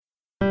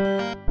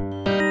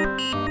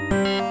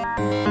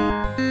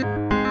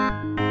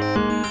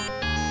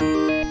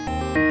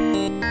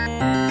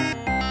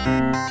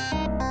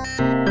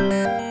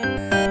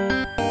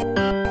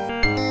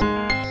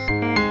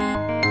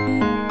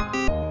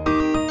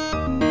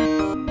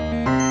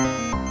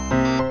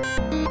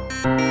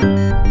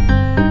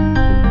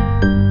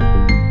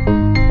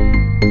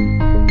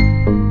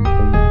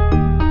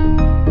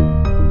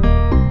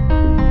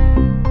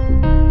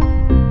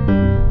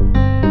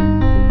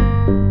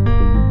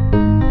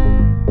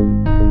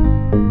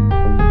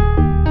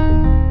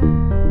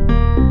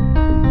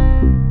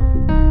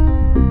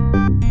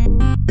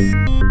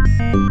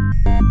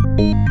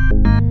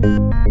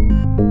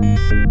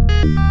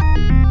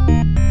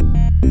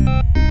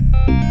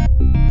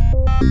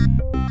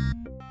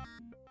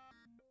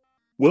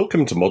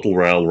Welcome to Model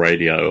Rail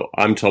Radio.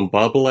 I'm Tom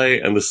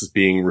Barbalet, and this is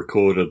being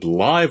recorded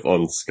live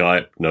on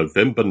Skype,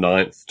 November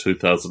 9th,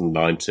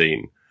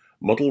 2019.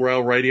 Model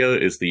Rail Radio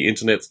is the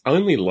internet's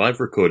only live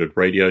recorded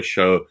radio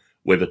show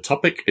where the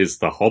topic is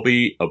the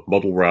hobby of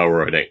model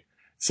railroading.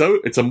 So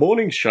it's a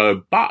morning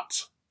show,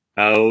 but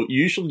our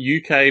usual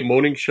UK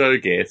morning show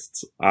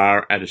guests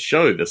are at a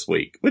show this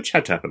week, which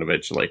had to happen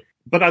eventually.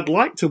 But I'd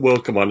like to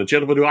welcome on a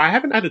gentleman who I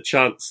haven't had a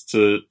chance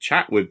to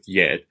chat with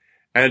yet,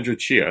 Andrew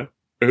Cheer,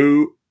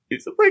 who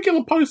is a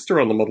regular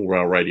poster on the Model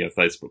Rail Radio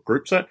Facebook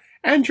group. So,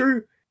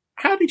 Andrew,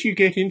 how did you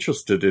get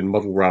interested in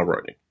model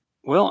railroading?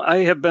 Well, I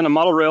have been a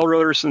model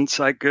railroader since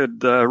I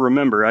could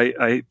remember.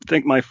 I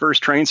think my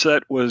first train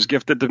set was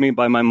gifted to me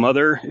by my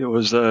mother. It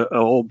was an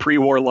old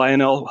pre-war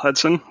Lionel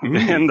Hudson,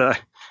 and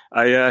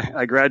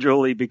I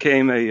gradually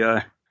became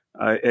a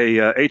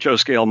HO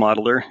scale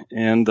modeler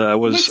and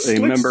was a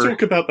member. Let's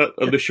talk about that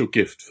initial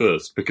gift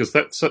first, because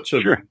that's such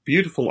a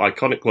beautiful,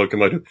 iconic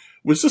locomotive.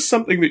 Was this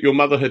something that your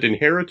mother had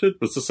inherited?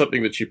 Was this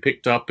something that she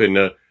picked up in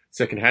a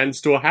second-hand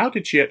store? How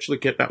did she actually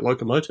get that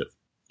locomotive?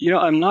 You know,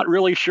 I'm not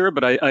really sure,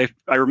 but I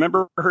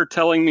remember her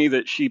telling me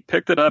that she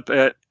picked it up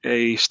at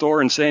a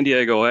store in San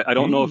Diego. I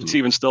don't know if it's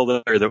even still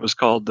there. That was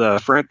called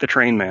Frank the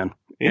Train Man,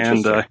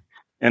 and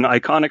an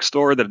iconic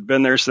store that had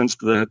been there since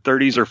the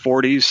 30s or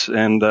 40s.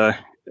 And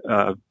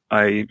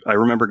I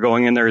remember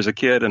going in there as a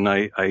kid, and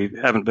I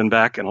haven't been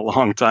back in a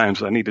long time,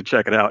 so I need to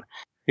check it out.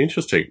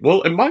 Interesting.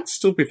 Well, it might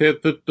still be there.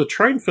 The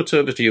train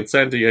fraternity in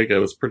San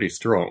Diego is pretty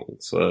strong.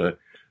 So,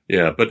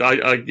 yeah, but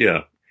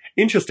yeah.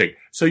 Interesting.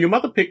 So your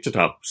mother picked it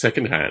up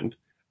secondhand,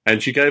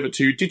 and she gave it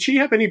to you. Did she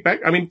have any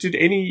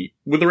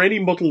were there any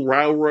model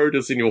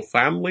railroaders in your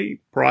family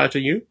prior to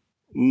you?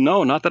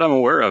 No, not that I'm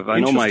aware of. I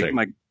know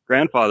my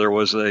grandfather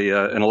was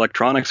an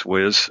electronics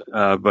whiz,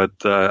 but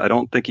I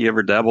don't think he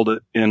ever dabbled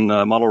in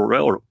model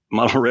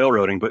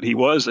railroading, but he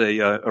was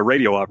a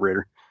radio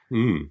operator.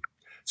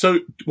 So,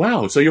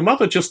 wow. So your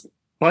mother just,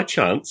 by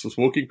chance, was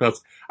walking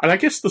past, and I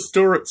guess the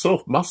store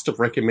itself must have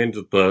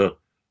recommended the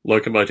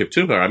locomotive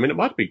to her. I mean, it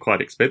might be quite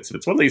expensive.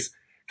 It's one of these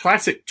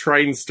classic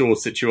train store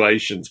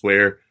situations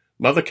where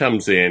mother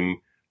comes in,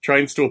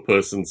 train store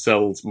person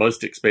sells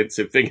most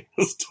expensive thing in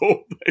the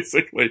store,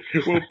 basically.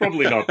 Well,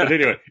 probably not, but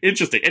anyway,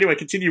 interesting. Anyway,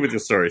 continue with your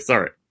story.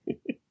 Sorry.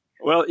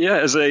 Well, yeah,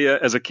 as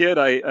a kid,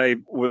 I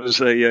was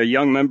a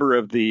young member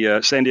of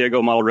the San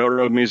Diego Model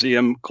Railroad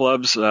Museum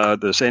clubs,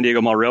 the San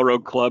Diego Model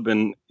Railroad Club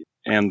and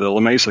the La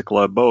Mesa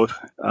Club, both.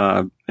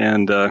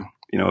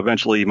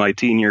 Eventually my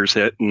teen years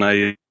hit, and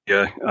I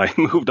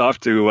moved off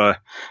to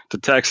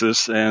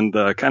Texas and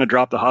kind of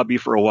dropped the hobby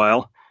for a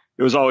while.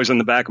 It was always in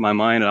the back of my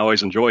mind. I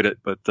always enjoyed it,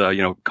 but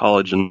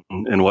college and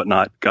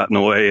whatnot got in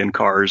the way, and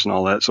cars and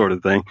all that sort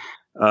of thing.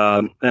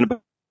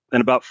 And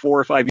about 4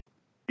 or 5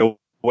 years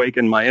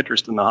awakened my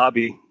interest in the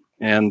hobby,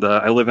 and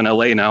I live in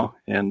LA now,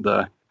 and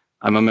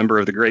I'm a member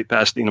of the Great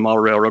Pasadena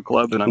Model Railroad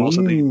Club, and I'm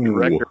also the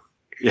director.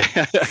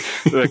 Yeah,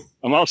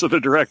 I'm also the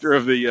director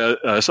of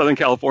the Southern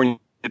California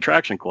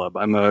Traction Club.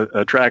 I'm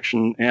a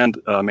traction and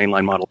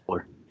mainline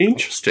modeler.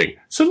 Interesting.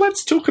 So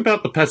let's talk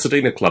about the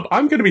Pasadena Club.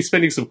 I'm going to be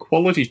spending some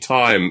quality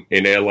time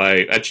in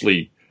LA,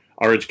 actually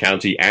Orange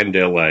County and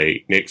LA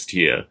next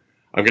year.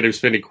 I'm going to be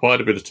spending quite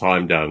a bit of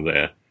time down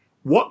there.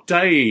 What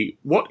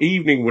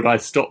evening would I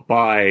stop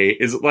by?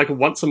 Is it like a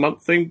once a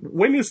month thing?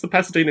 When is the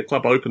Pasadena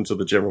Club open to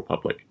the general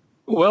public?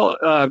 Well,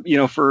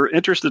 for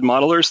interested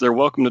modelers, they're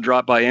welcome to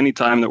drop by any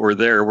time that we're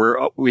there.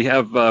 We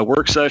have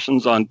work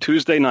sessions on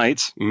Tuesday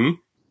nights. Mm-hmm.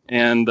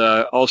 And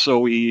also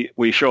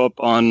we show up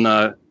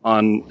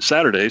on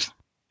Saturdays,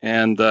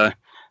 and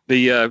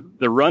the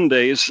run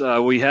days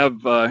we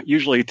have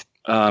usually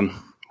I'm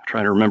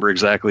trying to remember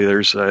exactly.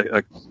 There's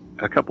a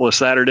couple of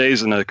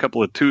Saturdays and a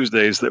couple of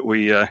Tuesdays that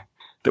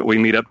we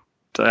meet up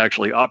to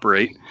actually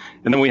operate,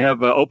 and then we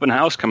have open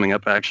house coming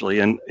up actually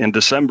in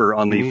December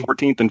on the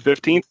 14th and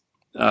 15th.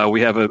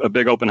 We have a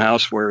big open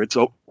house where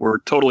we're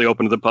totally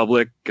open to the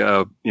public,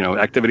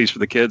 activities for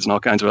the kids and all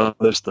kinds of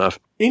other stuff.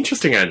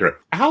 Interesting, Andrew.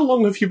 How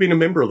long have you been a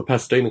member of the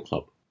Pasadena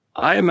Club?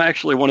 I am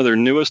actually one of their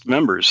newest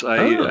members.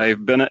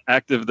 I've been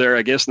active there,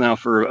 I guess, now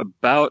for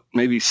about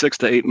maybe 6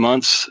 to 8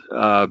 months.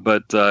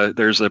 But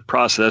there's a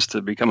process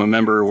to become a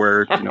member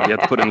where you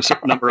have to put in a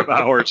certain number of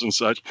hours and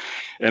such,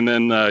 and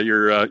then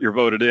you're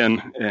voted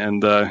in.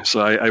 And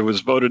so I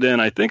was voted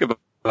in, I think,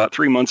 about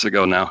 3 months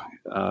ago now.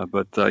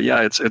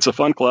 It's a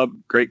fun club,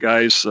 great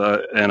guys,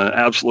 and an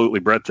absolutely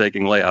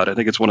breathtaking layout. I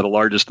think it's one of the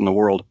largest in the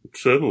world.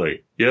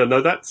 Certainly. Yeah,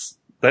 no, that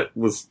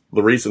was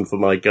the reason for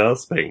my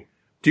gasping.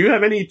 Do you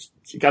have any,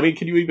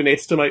 can you even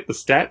estimate the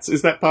stats?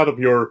 Is that part of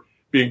your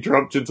being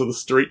drugged into the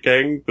street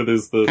gang that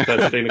is the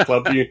Pasadena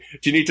Club? Do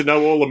you need to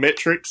know all the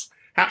metrics?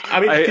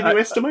 Can you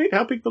estimate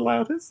how big the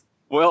layout is?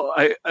 Well,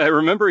 I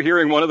remember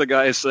hearing one of the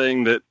guys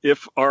saying that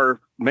if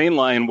our main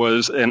line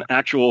was an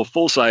actual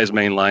full-size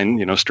main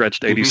line,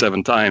 stretched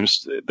 87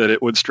 times, that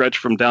it would stretch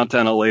from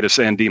downtown LA to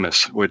San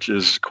Dimas, which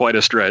is quite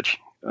a stretch.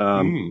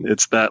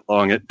 It's that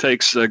long. It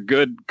takes a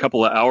good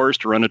couple of hours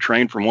to run a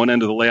train from one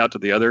end of the layout to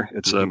the other.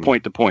 It's a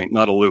point to point,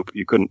 not a loop.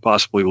 You couldn't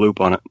possibly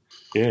loop on it.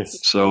 Yes.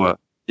 So,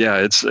 Yeah,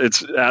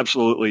 it's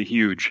absolutely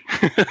huge.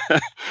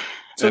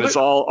 And it's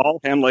all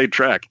hand-laid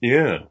track.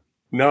 Yeah.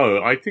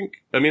 No,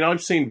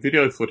 I've seen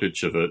video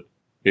footage of it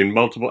in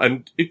multiple,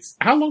 and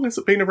how long has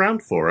it been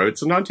around for?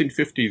 It's a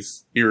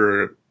 1950s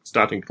era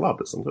starting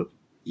club, isn't it?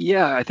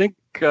 Yeah, I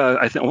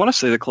want to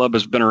say the club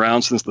has been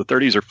around since the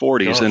 30s or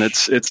 40s. Gosh. And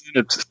it's in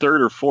its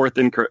third or fourth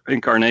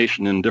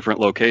incarnation in different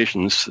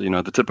locations. You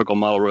know, the typical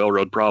model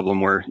railroad problem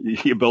where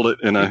you build it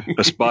in a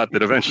spot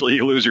that eventually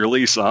you lose your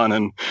lease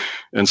on,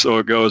 and so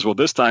it goes. Well,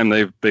 this time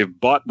they've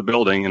bought the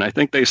building, and I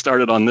think they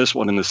started on this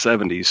one in the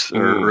 70s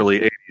or early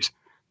 80s,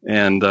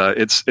 and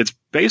it's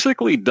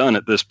basically done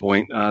at this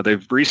point.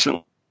 They've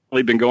recently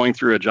been going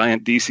through a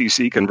giant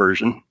DCC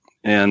conversion,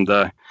 and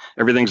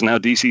everything's now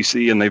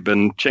DCC, and they've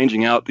been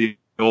changing out the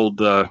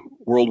old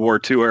World War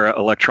II era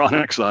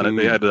electronics on it.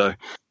 They had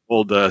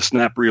old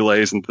snap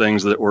relays and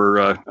things that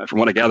were, from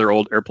what I gather,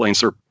 old airplane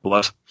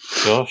surplus.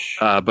 Gosh.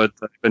 But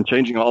I've been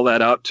changing all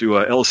that out to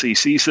a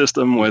LCC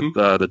system with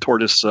the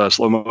Tortoise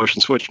slow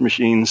motion switch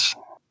machines.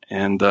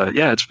 And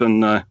it's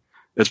been,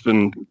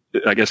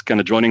 I guess, kind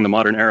of joining the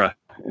modern era.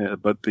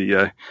 But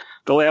the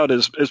layout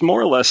is more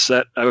or less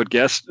set, I would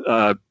guess.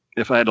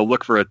 If I had to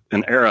look for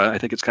an era, I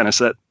think it's kind of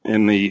set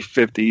in the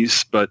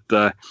 50s, but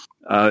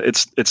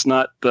it's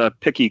not the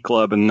picky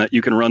club in that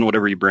you can run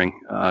whatever you bring.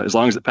 As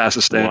long as it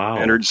passes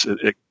standards,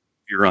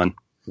 you run.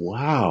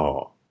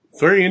 Wow.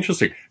 Very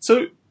interesting.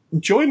 So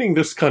joining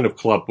this kind of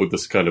club with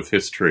this kind of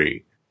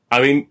history,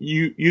 I mean,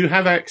 you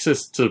have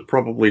access to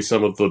probably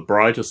some of the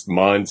brightest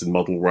minds in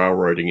model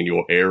railroading in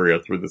your area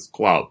through this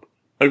club.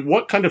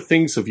 What kind of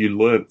things have you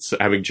learnt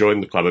having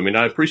joined the club? I mean,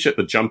 I appreciate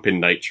the jump-in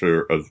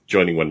nature of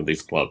joining one of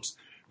these clubs,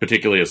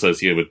 particularly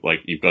associated with, like,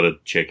 you've got to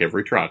check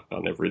every truck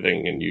on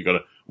everything, and you've got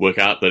to work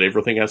out that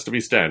everything has to be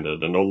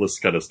standard and all this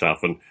kind of stuff,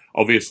 and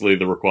obviously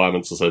the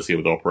requirements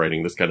associated with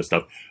operating this kind of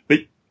stuff. But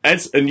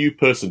as a new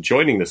person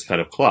joining this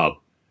kind of club,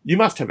 you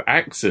must have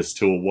access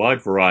to a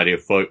wide variety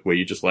of folk where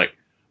you're just like,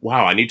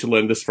 wow, I need to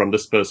learn this from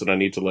this person, I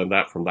need to learn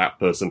that from that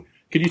person.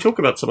 Can you talk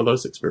about some of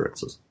those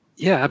experiences?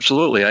 Yeah,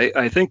 absolutely.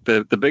 I think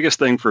the biggest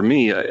thing for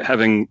me,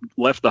 having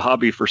left the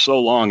hobby for so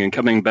long and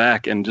coming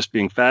back and just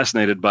being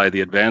fascinated by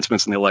the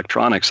advancements in the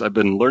electronics, I've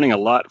been learning a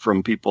lot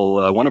from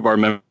people. One of our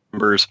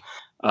members,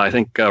 I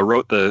think,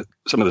 wrote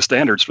some of the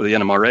standards for the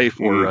NMRA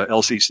for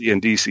LCC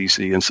and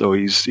DCC, and so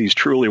he's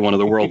truly one of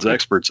the world's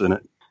experts in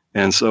it.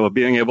 And so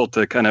being able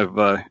to kind of,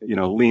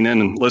 lean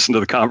in and listen to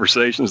the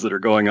conversations that are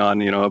going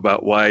on,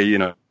 about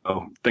why,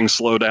 things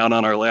slow down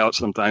on our layout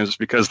sometimes is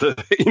because the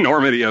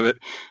enormity of it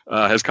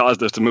has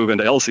caused us to move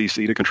into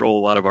LCC to control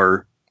a lot of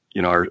our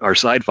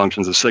side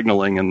functions of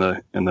signaling and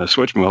the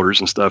switch motors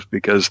and stuff,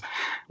 because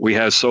we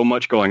have so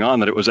much going on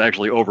that it was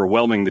actually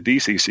overwhelming the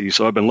DCC.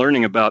 So I've been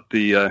learning about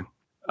the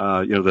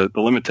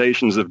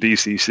limitations of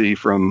DCC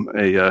from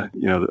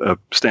a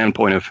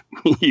standpoint of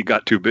you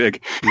got too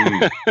big.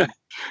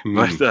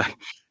 But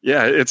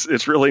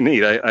it's really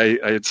neat.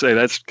 I'd say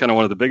that's kind of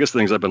one of the biggest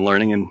things I've been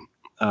learning,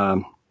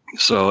 and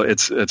so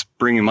it's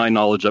bringing my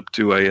knowledge up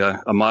to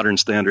a modern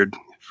standard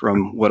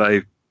from what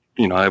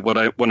when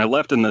I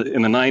left in the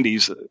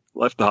 90s,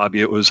 left the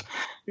hobby, it was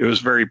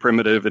very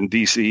primitive in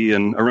DC.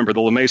 And I remember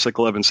the La Mesa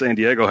Club in San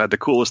Diego had the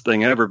coolest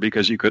thing ever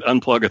because you could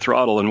unplug a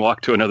throttle and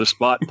walk to another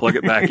spot, plug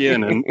it back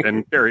in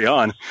and carry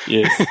on.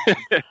 Yes.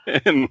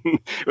 And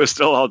it was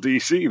still all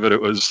DC, but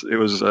it was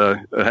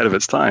ahead of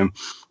its time.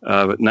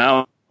 But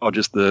now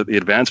just the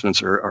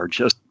advancements are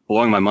just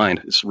blowing my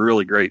mind. It's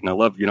really great. And I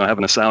love,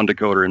 having a sound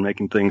decoder and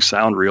making things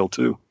sound real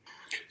too.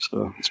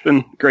 So it's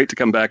been great to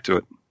come back to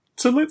it.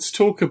 So let's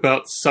talk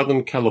about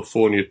Southern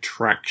California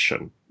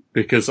traction,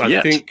 because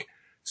I think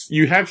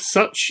you have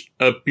such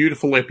a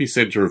beautiful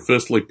epicenter of,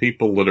 firstly,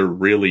 people that are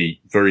really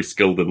very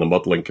skilled in the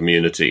modeling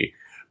community,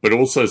 but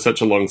also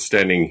such a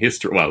long-standing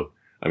history. Well,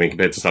 I mean,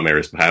 compared to some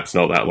areas, perhaps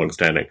not that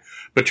long-standing.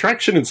 But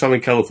traction in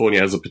Southern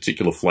California has a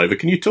particular flavor.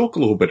 Can you talk a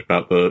little bit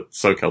about the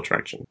SoCal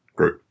Traction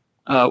group?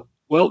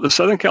 Well, the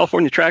Southern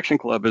California Traction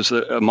Club is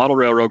a model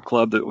railroad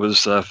club that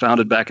was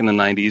founded back in the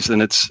 90s,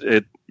 and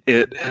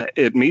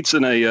it meets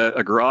in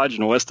a garage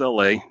in West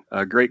LA.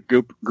 A great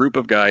group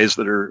of guys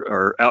that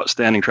are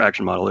outstanding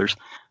traction modelers.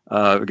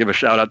 I'll give a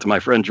shout out to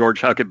my friend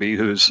George Huckabee,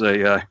 who's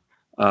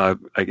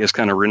I guess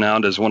kind of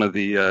renowned as one of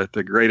the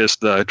greatest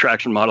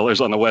traction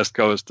modelers on the West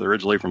Coast.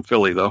 Originally from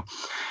Philly, though.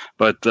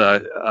 But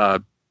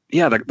the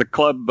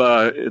club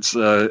it's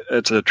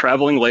a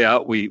traveling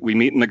layout. We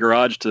meet in the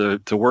garage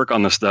to work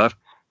on the stuff,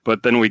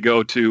 but then we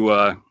go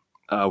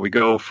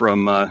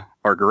from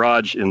our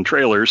garage in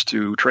trailers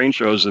to train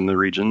shows in the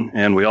region.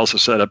 And we also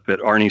set up at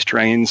Arnie's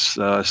Trains,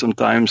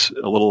 sometimes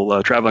a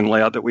little traveling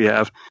layout that we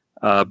have.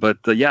 But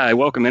I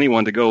welcome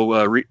anyone to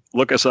go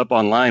look us up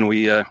online.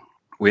 We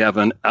have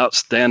an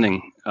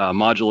outstanding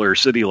modular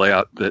city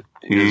layout that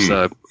is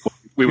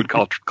we would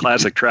call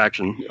classic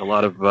traction. A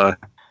lot of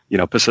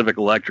Pacific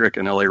Electric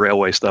and LA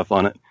Railway stuff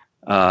on it.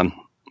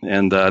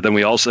 And then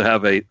we also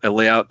have a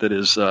layout that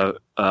is a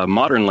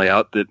modern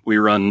layout that we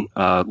run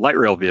light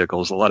rail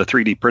vehicles, a lot of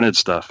 3D printed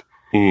stuff.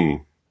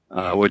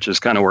 which is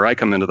kind of where I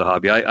come into the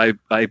hobby.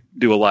 I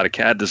do a lot of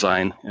CAD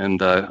design,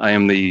 and I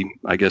am the,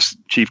 I guess,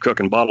 chief cook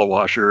and bottle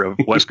washer of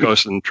West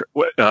Coast and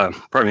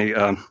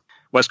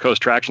West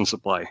Coast Traction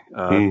Supply,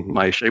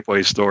 my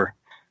Shapeways store.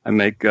 I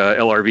make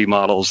LRV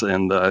models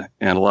and a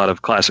lot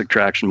of classic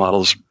traction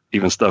models,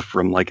 even stuff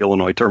from like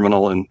Illinois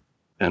Terminal and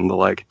the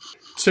like.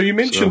 So you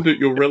mentioned that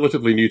you're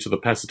relatively new to the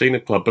Pasadena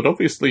Club, but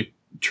obviously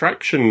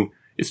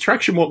is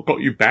traction what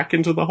got you back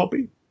into the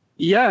hobby?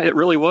 Yeah, it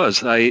really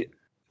was. I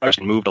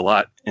actually moved a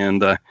lot,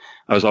 and I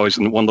was always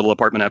in one little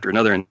apartment after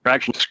another, and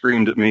traction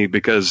screamed at me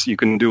because you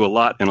can do a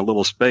lot in a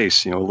little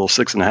space, you know, little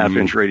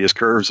 6.5-inch radius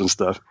curves and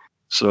stuff.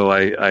 So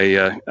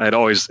I'd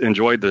always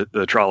enjoyed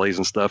the trolleys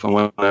and stuff. And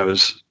when I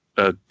was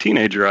a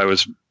teenager, I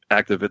was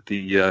active at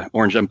the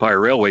Orange Empire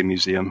Railway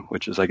Museum,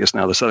 which is, I guess,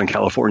 now the Southern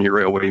California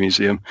Railway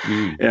Museum,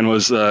 and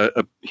was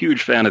a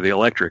huge fan of the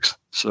electrics.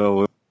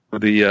 So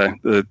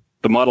the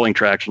modeling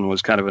traction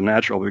was kind of a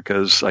natural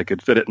because I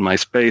could fit it in my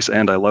space,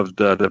 and I loved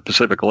the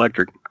Pacific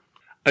Electric.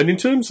 And in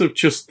terms of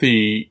just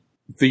the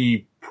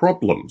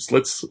problems,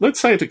 let's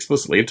say it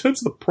explicitly, in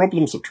terms of the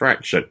problems of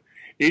traction,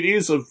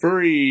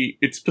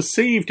 it's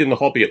perceived in the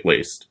hobby at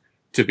least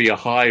to be a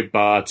high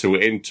bar to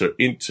enter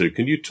into.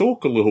 Can you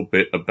talk a little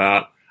bit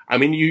about, I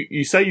mean,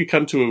 you say you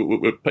come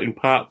to it in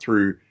part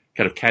through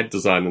kind of CAD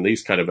design and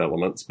these kind of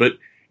elements, but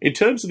in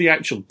terms of the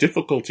actual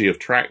difficulty of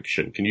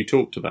traction, can you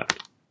talk to that?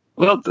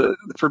 Well,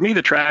 for me,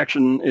 the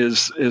traction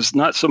is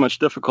not so much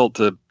difficult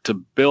to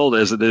build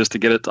as it is to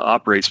get it to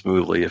operate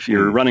smoothly. If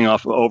you're running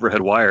off of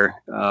overhead wire,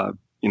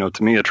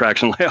 to me, a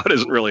traction layout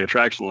isn't really a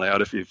traction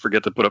layout if you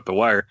forget to put up the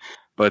wire.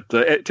 But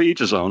to each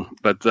his own.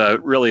 But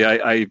really,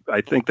 I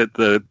think that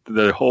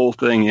the whole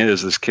thing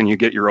is can you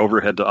get your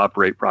overhead to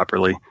operate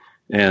properly?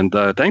 And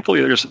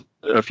thankfully, there's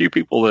a few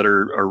people that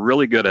are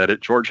really good at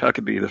it. George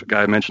Huckabee, the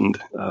guy I mentioned,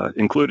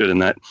 included in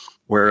that,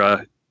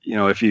 where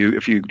if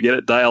you get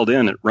it dialed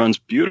in, it runs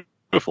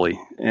beautifully.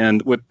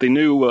 And with the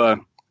new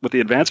with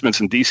the advancements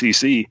in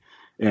DCC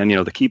and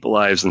the keep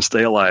alives and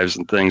stay alives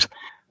and things,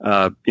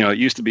 it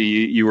used to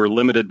be you were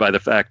limited by the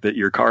fact that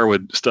your car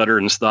would stutter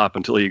and stop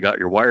until you got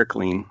your wire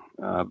clean,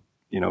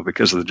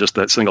 because of just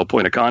that single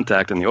point of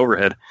contact in the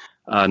overhead.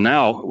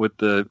 Now with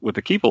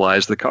the keep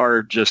alives, the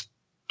car just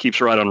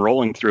keeps right on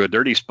rolling through a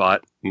dirty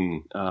spot.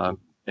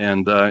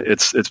 And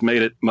it's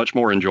made it much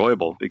more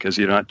enjoyable because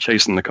you're not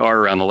chasing the car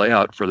around the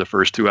layout for the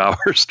first 2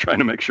 hours trying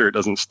to make sure it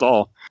doesn't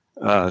stall.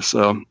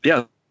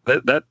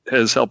 That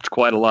has helped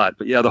quite a lot.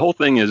 But yeah, the whole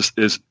thing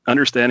is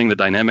understanding the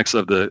dynamics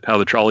of how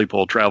the trolley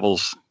pole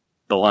travels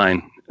the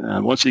line.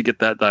 Once you get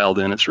that dialed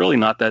in, it's really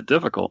not that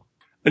difficult.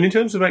 And in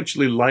terms of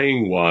actually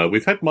laying wire,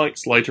 we've had Mike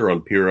Slater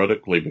on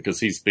periodically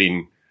because he's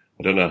been,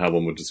 I don't know how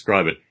one would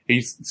describe it,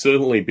 he's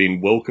certainly been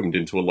welcomed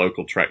into a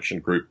local traction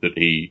group that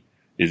he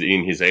is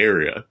in his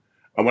area.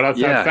 And what I've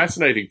found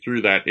fascinating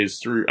through that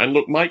is and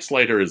look, Mike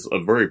Slater is a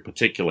very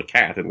particular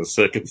cat in the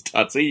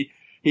circumstance.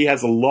 He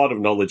has a lot of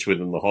knowledge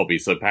within the hobby,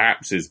 so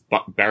perhaps his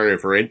barrier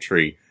for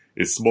entry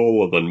is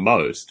smaller than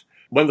most.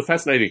 One of the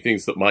fascinating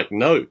things that Mike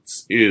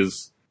notes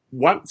is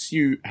once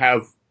you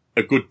have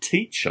a good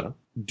teacher,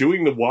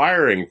 doing the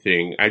wiring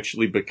thing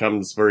actually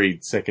becomes very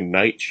second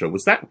nature.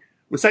 Was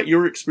that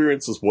your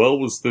experience as well?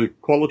 Was the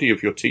quality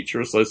of your teacher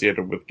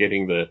associated with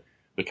getting the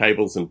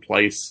cables in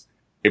place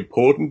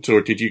important,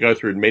 or did you go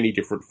through many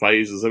different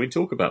phases? I mean,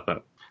 talk about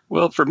that.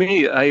 Well, for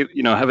me, I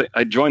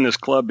joined this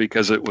club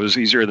because it was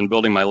easier than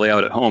building my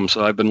layout at home.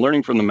 So I've been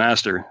learning from the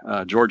master,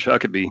 George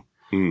Huckabee,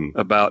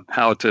 about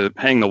how to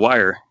hang the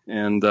wire.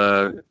 And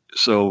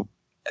so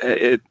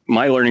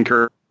my learning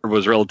curve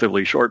was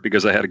relatively short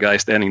because I had a guy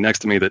standing next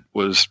to me that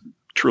was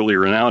truly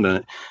renowned in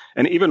it.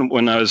 And even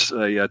when I was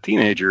a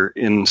teenager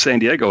in San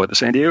Diego, at the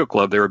San Diego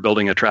Club, they were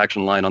building a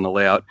traction line on the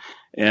layout.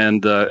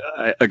 And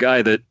a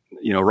guy that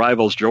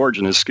rivals George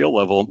in his skill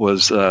level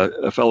was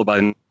a fellow by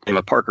the name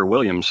of Parker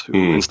Williams, who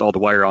installed the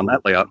wire on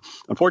that layout.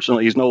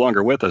 Unfortunately, he's no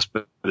longer with us,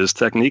 but his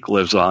technique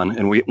lives on.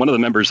 And one of the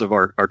members of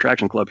our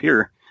traction club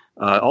here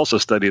also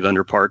studied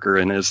under Parker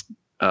and has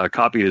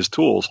copied his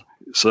tools.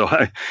 So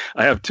I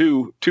have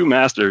two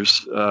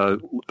masters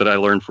that I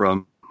learned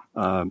from.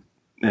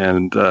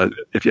 And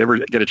if you ever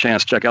get a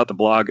chance, check out the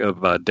blog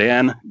of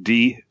Dan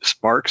D.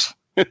 Sparks.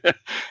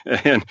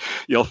 And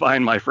you'll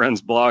find my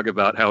friend's blog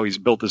about how he's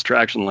built his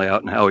traction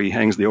layout and how he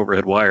hangs the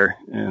overhead wire.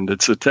 And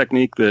it's a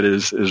technique that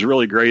is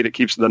really great. It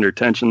keeps it under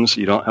tension, so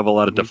you don't have a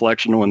lot of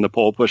deflection when the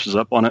pole pushes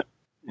up on it.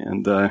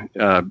 And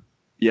I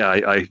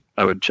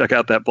would check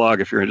out that blog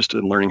if you're interested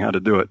in learning how to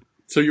do it.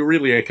 So you're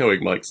really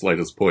echoing Mike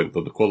Slater's point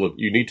that the quality,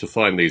 you need to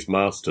find these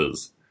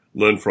masters,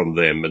 learn from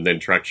them, and then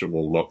traction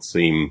will not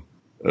seem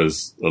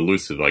as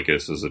elusive, I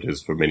guess, as it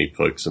is for many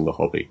folks in the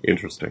hobby.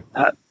 Interesting.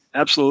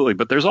 Absolutely.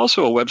 But there's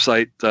also a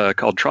website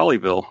called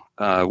Trolleyville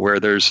where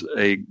there's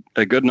a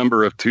good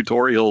number of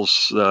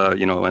tutorials,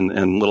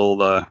 and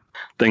little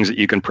things that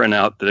you can print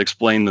out that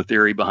explain the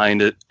theory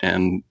behind it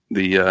and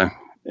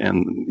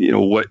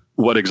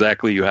what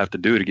exactly you have to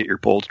do to get your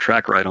pole to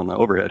track right on the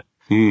overhead.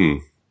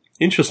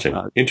 Interesting.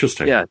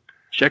 Interesting. Yeah.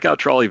 Check out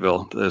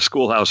Trolleyville. The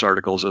Schoolhouse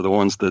articles are the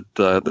ones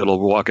that'll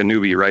walk a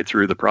newbie right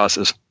through the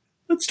process.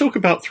 Let's talk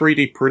about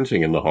 3D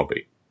printing in the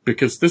hobby,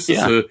 because this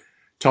is a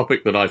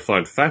topic that I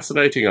find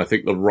fascinating. I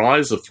think the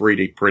rise of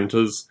 3D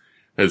printers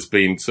has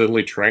been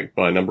certainly tracked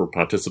by a number of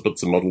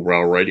participants in Model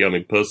Rail Radio. I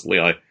mean, personally,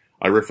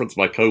 I reference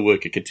my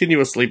coworker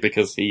continuously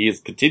because he is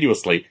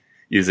continuously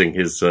using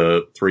his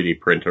 3D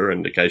printer,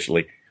 and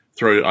occasionally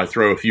I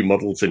throw a few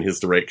models in his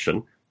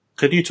direction.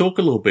 Could you talk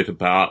a little bit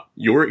about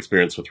your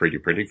experience with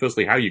 3D printing?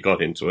 Firstly, how you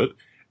got into it,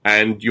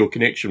 and your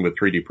connection with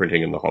 3D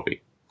printing in the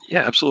hobby.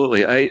 Yeah,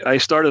 absolutely. I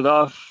started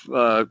off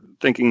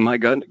thinking, my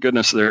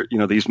goodness,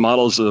 these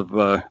models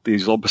of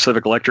these old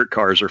Pacific Electric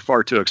cars are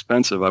far too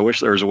expensive. I wish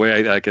there was a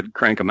way I could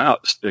crank them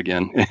out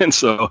again. And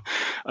so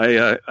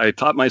I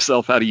taught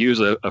myself how to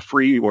use a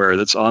freeware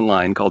that's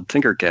online called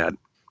Tinkercad.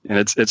 And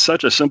it's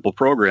such a simple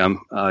program.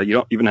 You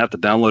don't even have to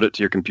download it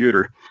to your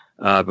computer.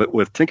 But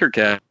with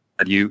Tinkercad,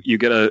 you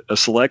get a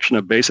selection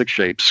of basic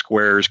shapes,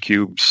 squares,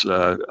 cubes,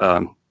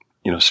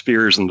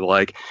 spheres and the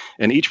like,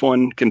 and each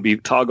one can be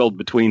toggled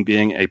between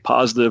being a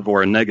positive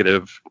or a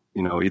negative,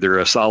 either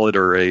a solid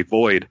or a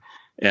void,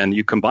 and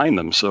you combine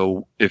them.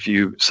 So if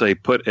you say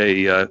put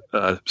a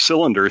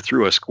cylinder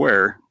through a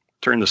square,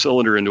 turn the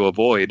cylinder into a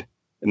void,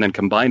 and then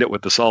combine it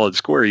with the solid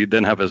square, you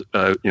then have a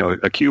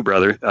cube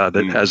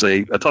that has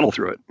a tunnel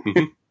through it.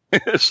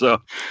 Mm-hmm. So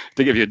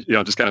to give you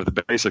just kind of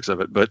the basics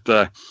of it,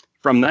 but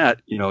from that,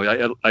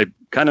 I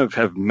kind of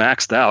have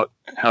maxed out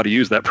how to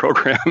use that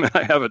program.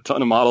 I have a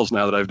ton of models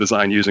now that I've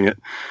designed using it.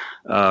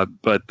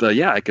 But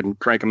I can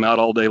crank them out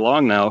all day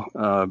long now.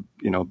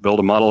 Build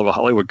a model of a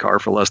Hollywood car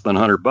for less than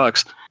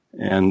 $100,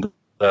 and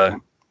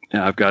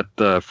I've got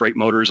freight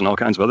motors and all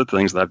kinds of other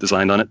things that I've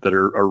designed on it that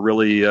are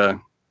really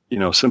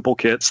simple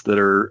kits that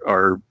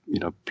are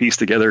pieced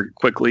together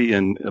quickly,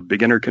 and a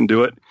beginner can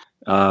do it.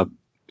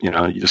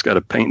 You just got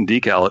to paint and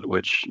decal it,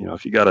 which,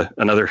 if you got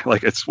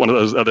it's one of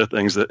those other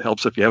things that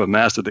helps if you have a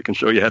master that can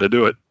show you how to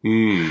do it.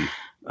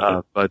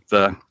 But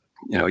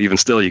even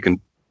still, you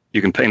can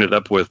paint it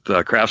up with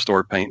craft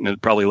store paint, and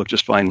it'd probably look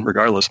just fine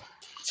regardless.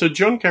 So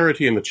John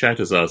Garrity in the chat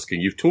is asking,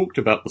 you've talked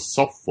about the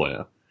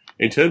software.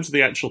 In terms of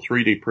the actual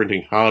 3D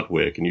printing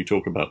hardware, can you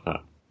talk about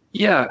that?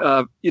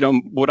 Yeah,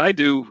 what I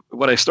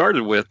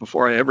started with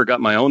before I ever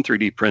got my own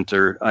 3D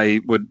printer,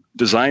 I would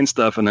design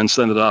stuff and then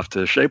send it off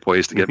to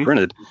Shapeways to get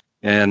printed.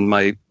 And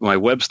my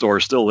web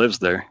store still lives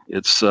there.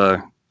 It's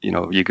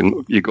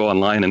you go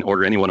online and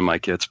order any one of my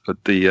kits. But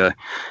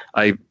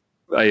I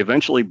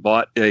eventually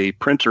bought a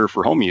printer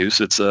for home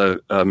use. It's a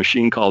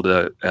machine called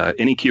a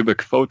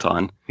Anycubic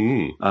Photon,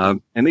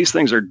 and these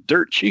things are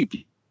dirt cheap.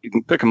 You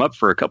can pick them up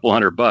for a couple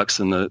 $100,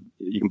 and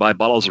you can buy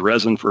bottles of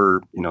resin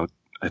for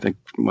I think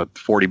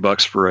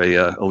 $40 for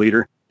a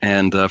liter.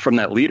 And from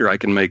that liter, I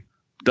can make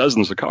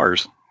dozens of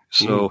cars.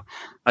 So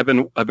I've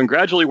been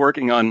gradually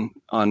working on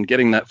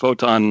getting that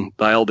Photon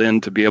dialed in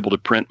to be able to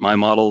print my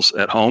models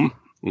at home.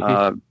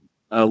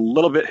 A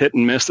little bit hit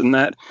and miss in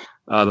that.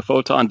 The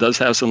Photon does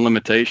have some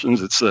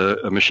limitations. It's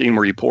a machine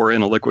where you pour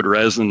in a liquid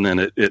resin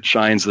and it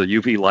shines the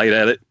UV light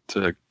at it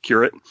to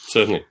cure it.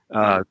 Certainly.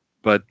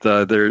 But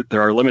there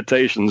are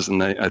limitations,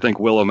 and I think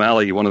Will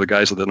O'Malley, one of the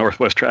guys at the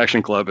Northwest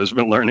Traction Club, has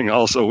been learning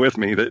also with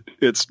me that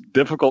it's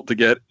difficult to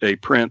get a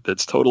print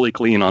that's totally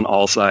clean on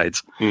all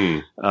sides.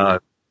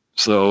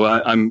 So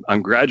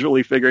I'm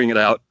gradually figuring it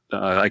out.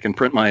 I can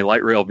print my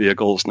light rail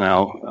vehicles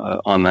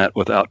now on that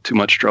without too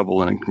much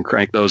trouble, and can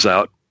crank those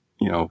out,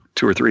 2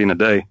 or 3 in a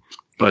day.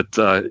 But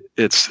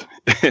it's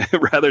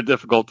rather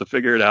difficult to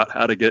figure it out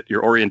how to get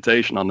your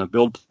orientation on the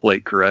build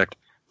plate correct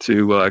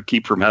to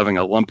keep from having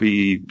a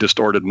lumpy,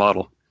 distorted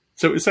model.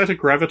 So is that a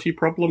gravity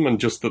problem, and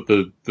just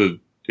that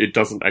it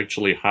doesn't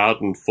actually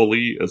harden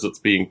fully as it's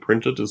being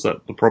printed? Is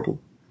that the problem?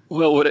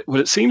 Well, what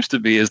it seems to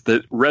be is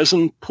that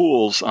resin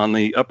pools on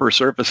the upper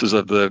surfaces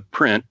of the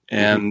print,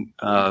 and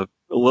a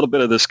little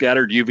bit of the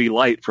scattered UV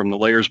light from the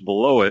layers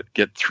below it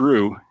get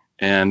through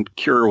and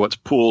cure what's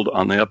pooled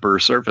on the upper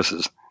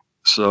surfaces.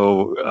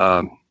 So,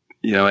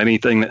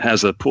 anything that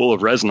has a pool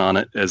of resin on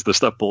it, as the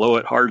stuff below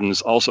it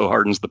hardens, also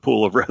hardens the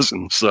pool of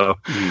resin. So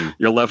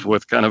you're left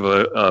with kind of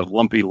a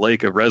lumpy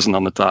lake of resin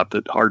on the top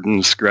that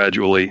hardens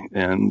gradually.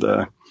 And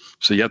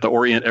so you have to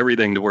orient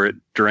everything to where it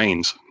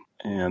drains.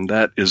 And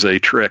that is a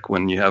trick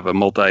when you have a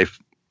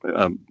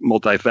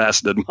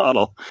multifaceted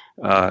model,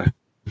 to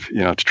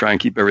try and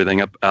keep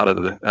everything up out of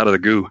the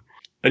goo.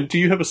 And do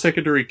you have a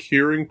secondary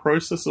curing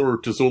process, or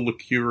does all the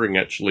curing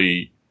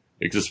actually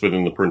exist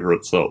within the printer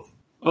itself?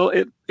 Well,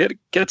 it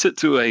gets it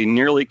to a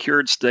nearly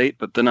cured state,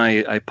 but then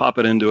I pop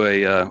it into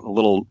a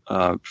little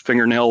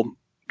fingernail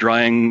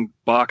drying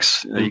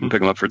box. You can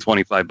pick them up for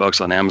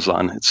 $25 on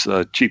Amazon. It's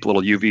a cheap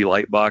little UV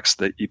light box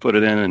that you put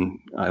it in and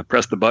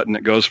press the button.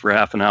 It goes for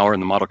half an hour,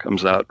 and the model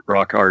comes out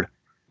rock hard.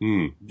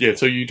 Yeah,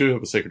 so you do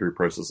have a secondary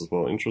process as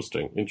well.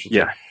 Interesting.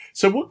 Yeah.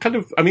 So what kind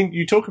of,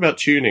 you talk about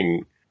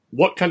tuning.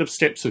 What kind of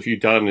steps have you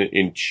done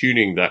in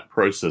tuning that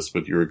process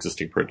with your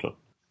existing printer?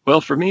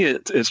 Well, for me,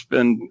 it's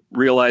been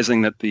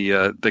realizing that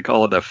they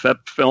call it a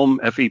FEP film,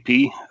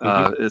 FEP.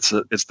 It's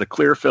the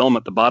clear film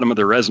at the bottom of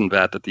the resin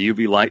vat that the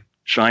UV light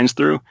shines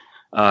through.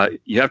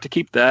 You have to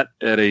keep that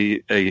at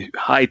a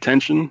high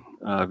tension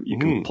You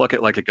can pluck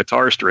it like a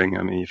guitar string.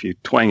 I mean, if you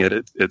twang it,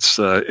 it's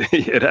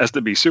it has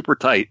to be super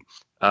tight.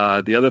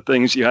 The other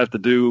things you have to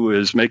do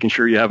is making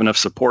sure you have enough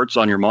supports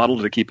on your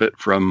model to keep it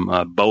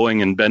from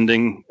bowing and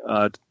bending.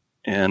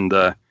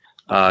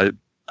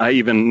 I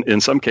even,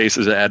 in some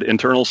cases, add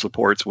internal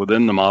supports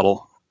within the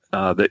model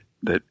that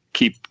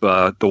keep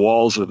the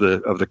walls of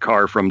the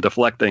car from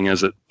deflecting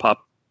as it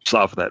pops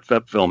off that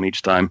FEP film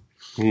each time.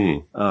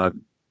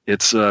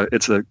 It's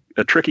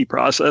a tricky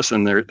process,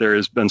 and there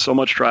has been so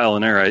much trial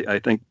and error. I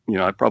think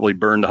I probably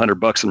burned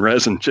 $100 in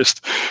resin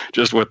just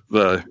with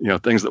the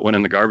things that went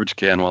in the garbage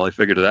can while I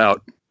figured it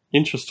out.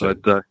 Interesting.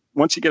 But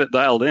once you get it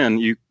dialed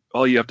in,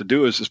 all you have to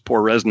do is just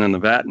pour resin in the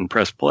vat and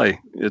press play.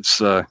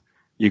 It's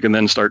you can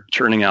then start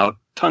churning out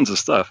tons of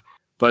stuff.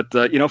 But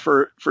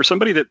for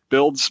somebody that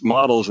builds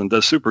models and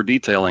does super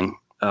detailing,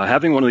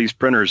 having one of these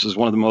printers is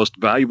one of the most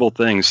valuable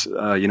things.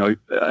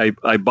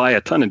 I buy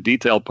a ton of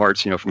detail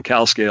parts, from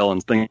CalScale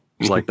and things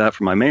like that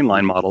for my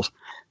mainline models.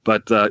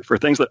 But for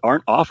things that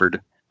aren't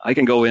offered, I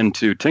can go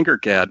into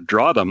Tinkercad,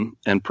 draw them,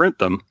 and print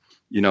them.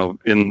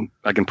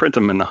 I can print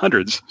them in the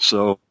hundreds.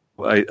 So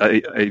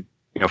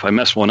if I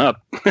mess one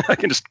up, I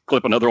can just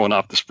clip another one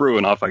off the sprue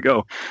and off I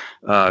go.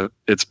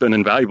 It's been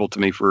invaluable to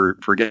me for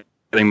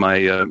getting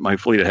my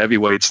fleet of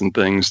heavyweights and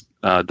things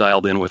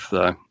dialed in with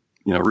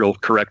real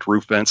correct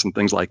roof vents and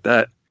things like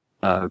that.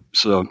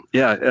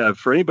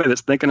 For anybody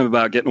that's thinking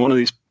about getting one of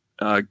these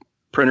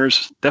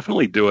printers,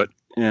 definitely do it.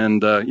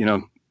 And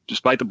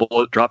despite the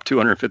bullet drop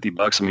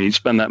 $250, I mean, you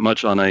spend that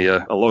much on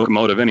a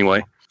locomotive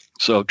anyway.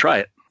 So try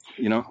it.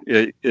 You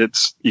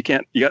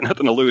got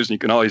nothing to lose, and you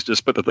can always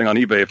just put the thing on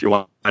eBay if you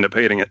want to wind up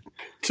hating it.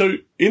 So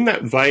in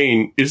that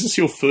vein, is this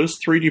your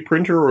first 3D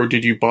printer, or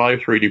did you buy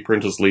 3D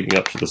printers leading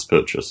up to this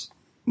purchase?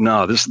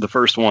 No, this is the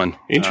first one.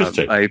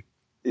 Interesting.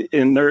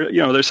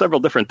 There's several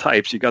different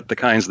types. You got the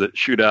kinds that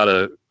shoot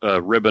out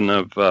a ribbon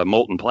of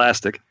molten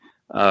plastic,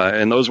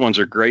 and those ones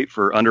are great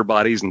for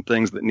underbodies and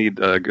things that need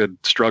good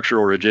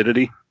structural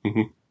rigidity.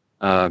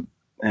 Mm-hmm.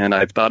 And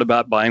I've thought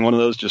about buying one of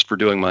those just for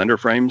doing my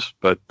underframes.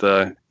 But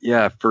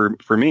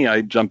for me,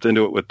 I jumped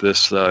into it with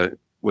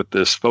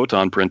this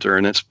photon printer,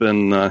 and it's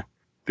been the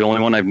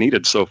only one I've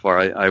needed so far.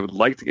 I would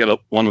like to get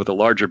one with a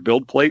larger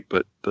build plate,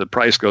 but the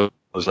price goes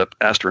up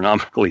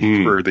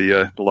astronomically for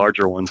the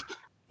larger ones.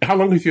 How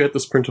long have you had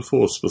this printer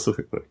for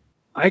specifically?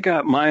 I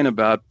got mine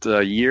about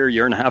a year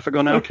and a half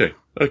ago now.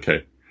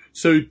 Okay.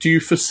 So do you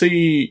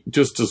foresee,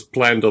 just as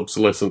planned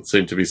obsolescence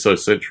seems to be so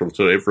central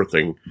to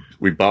everything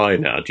we buy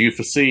now, do you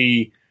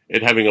foresee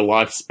it having a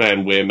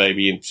lifespan where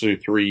maybe in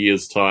 2-3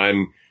 years'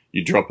 time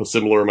you drop a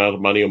similar amount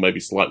of money or maybe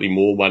slightly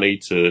more money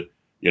to,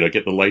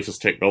 get the latest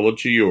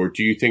technology? Or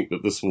do you think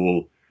that this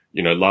will,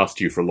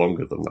 last you for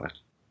longer than that?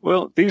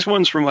 Well, these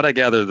ones, from what I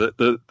gather,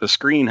 the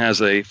screen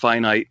has a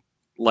finite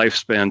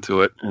lifespan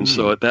to it. And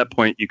so at that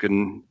point you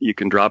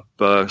can drop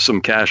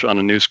some cash on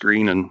a new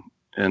screen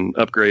and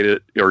upgrade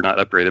it, or not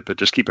upgrade it, but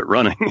just keep it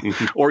running.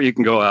 Or you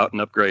can go out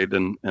and upgrade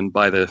and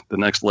buy the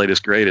next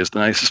latest greatest.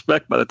 And I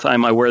suspect by the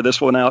time I wear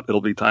this one out,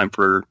 it'll be time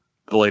for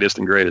the latest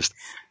and greatest,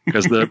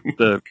 because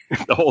the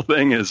whole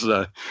thing is,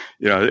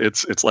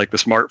 it's like the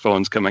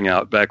smartphones coming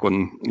out back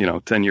when,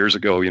 10 years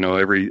ago,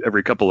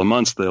 every couple of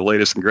months, the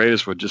latest and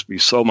greatest would just be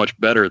so much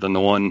better than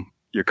the one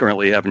you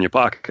currently have in your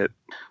pocket.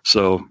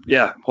 So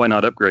yeah, why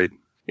not upgrade?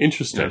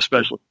 Interesting.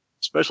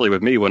 Especially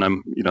with me when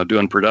I'm,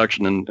 doing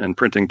production and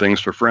printing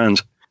things for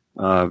friends.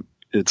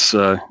 It's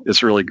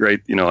really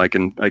great.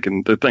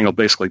 The thing will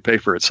basically pay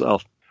for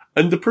itself.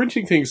 And the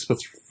printing things for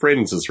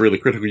friends is really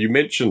critical. You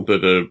mentioned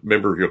that a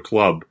member of your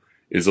club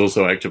is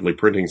also actively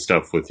printing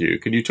stuff with you.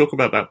 Can you talk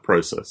about that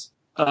process?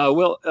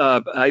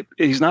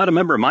 He's not a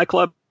member of my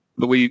club,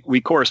 but we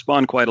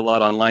correspond quite a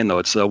lot online, though.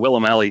 It's Will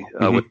O'Malley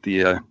with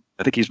the,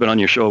 I think he's been on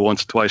your show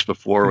once or twice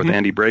before with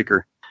Andy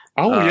Breaker.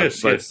 Oh,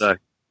 yes.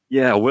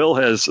 Yeah, Will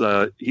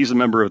he's a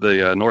member of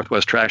the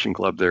Northwest Traction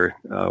Club there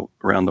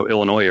around the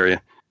Illinois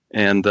area.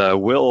 And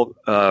Will,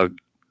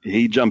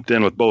 he jumped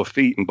in with both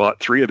feet and bought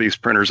 3 of these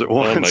printers at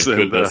once. Oh, my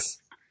goodness.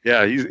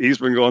 He's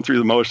been going through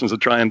the motions of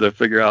trying to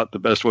figure out the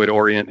best way to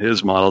orient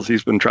his models.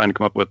 He's been trying to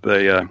come up with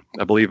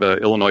I believe, a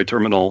Illinois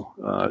Terminal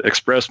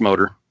Express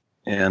motor.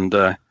 And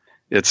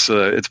it's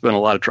been a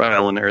lot of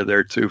trial and error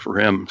there too for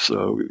him.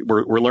 So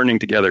we're learning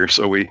together.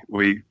 So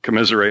we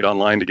commiserate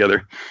online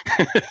together.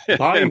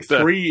 Buying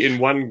 3 in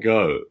one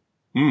go.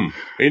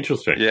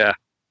 Interesting. Yeah.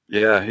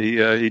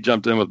 He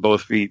jumped in with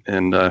both feet,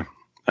 and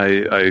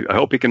I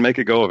hope he can make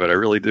a go of it. I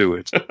really do.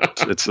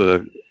 It's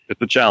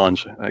a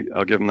challenge.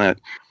 I'll give him that.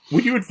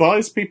 Would you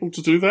advise people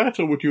to do that,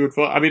 or would you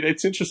advise? I mean,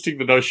 it's interesting,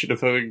 the notion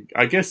of having,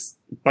 I guess,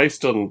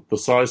 based on the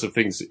size of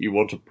things that you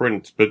want to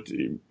print, but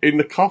in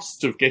the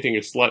cost of getting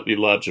a slightly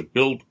larger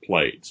build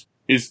plate,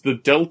 is the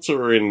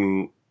delta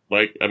in,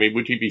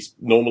 would you be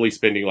normally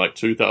spending like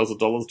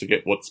 $2,000 to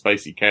get what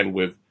space you can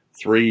with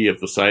 3 of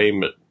the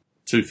same at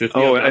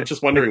 $250? I'm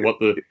just wondering what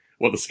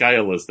the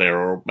scale is there,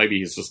 or maybe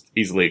he's just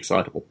easily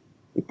excitable.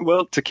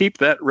 Well, to keep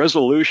that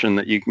resolution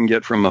that you can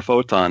get from a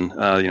photon,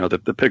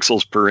 the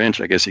pixels per inch,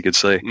 I guess you could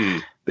say,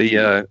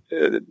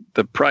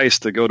 the price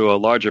to go to a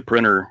larger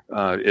printer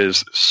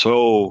is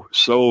so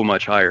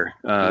much higher,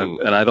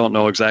 and I don't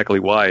know exactly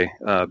why.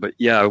 But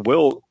yeah,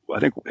 Will, I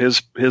think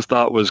his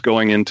thought was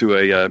going into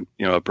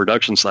a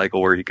production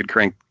cycle where he could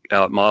crank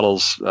out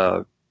models,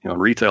 and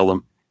retail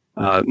them.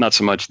 Not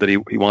so much that he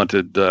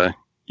wanted a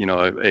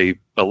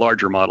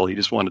larger model. He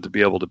just wanted to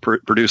be able to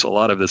produce a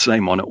lot of the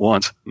same one at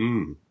once.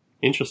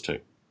 Interesting.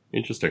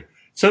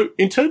 So,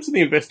 in terms of the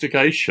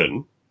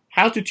investigation,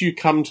 how did you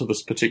come to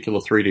this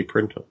particular 3D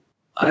printer?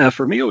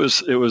 For me, it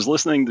was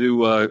listening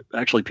to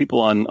actually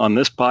people on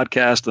this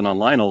podcast and on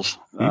Lionel's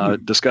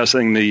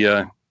discussing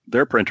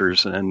their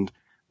printers, and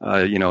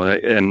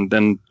and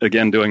then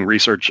again doing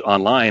research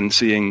online,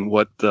 seeing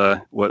what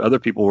other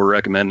people were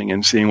recommending,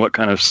 and seeing what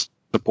kind of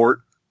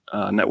support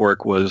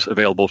network was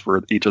available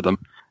for each of them.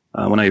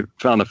 When I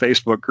found the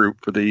Facebook group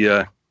for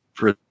the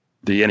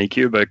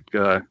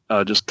Anycubic,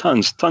 just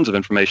tons of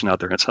information out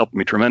there, and it's helped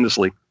me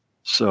tremendously.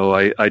 So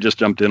I just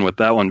jumped in with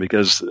that one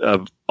because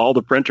of all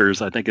the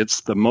printers. I think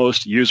it's the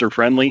most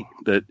user-friendly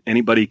that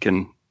anybody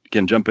can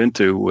jump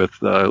into with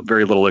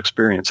very little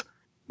experience.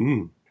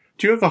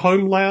 Do you have a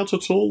home layout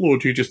at all, or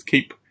do you just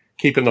keep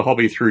in the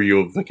hobby through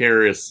your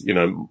vicarious,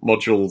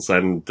 modules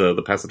and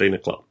the Pasadena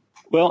Club?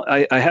 Well,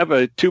 I have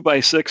a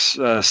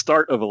 2x6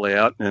 start of a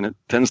layout, and it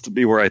tends to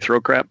be where I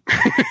throw crap.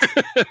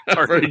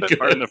 Pardon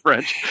the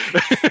French.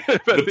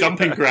 The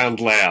dumping ground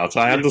layout,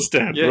 I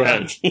understand. Yeah,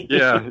 right.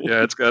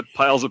 yeah, it's got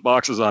piles of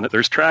boxes on it.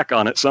 There's track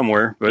on it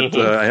somewhere, but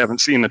I haven't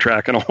seen the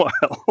track in a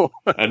while.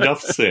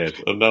 Enough said.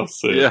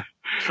 Yeah,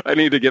 I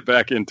need to get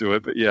back into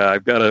it. But yeah,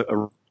 I've got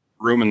a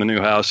room in the new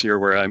house here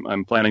where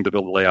I'm planning to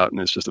build a layout,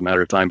 and it's just a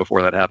matter of time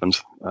before that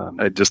happens.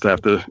 I just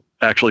have to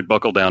actually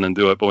buckle down and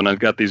do it. But when I've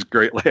got these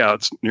great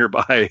layouts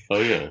nearby,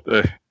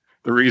 the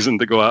reason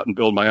to go out and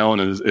build my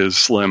own is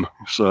slim.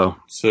 So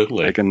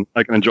certainly I can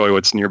enjoy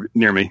what's near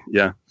me.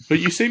 Yeah. But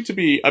you seem to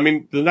be,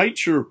 the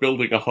nature of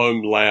building a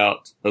home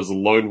layout as a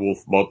lone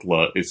wolf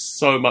modeler is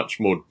so much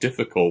more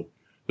difficult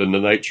than the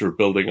nature of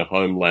building a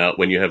home layout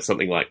when you have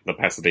something like the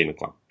Pasadena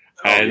Club.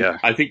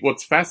 I think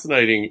what's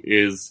fascinating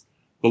is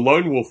the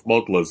lone wolf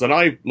modelers,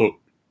 and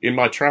in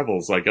my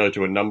travels, I go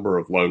to a number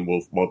of lone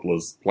wolf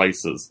modelers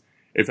places.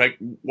 In fact,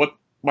 what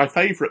my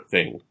favorite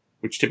thing,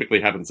 which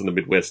typically happens in the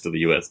Midwest of the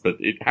US, but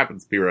it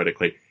happens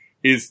periodically,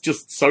 is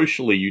just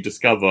socially you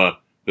discover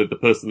that the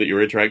person that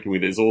you're interacting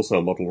with is also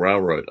a model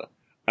railroader.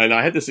 And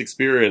I had this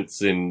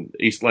experience in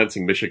East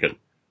Lansing, Michigan.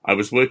 I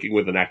was working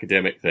with an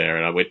academic there,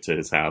 and I went to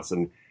his house,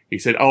 and he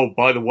said, "Oh,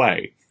 by the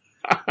way,"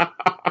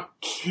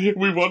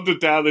 we wandered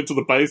down into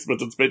the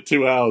basement and spent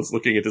 2 hours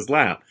looking at his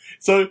lab.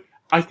 So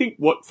I think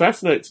what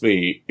fascinates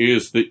me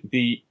is that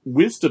the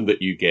wisdom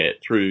that you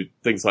get through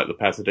things like the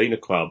Pasadena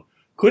Club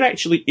could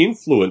actually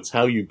influence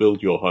how you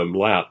build your home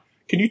layout.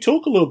 Can you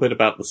talk a little bit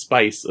about the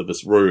space of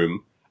this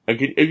room? And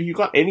have you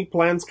got any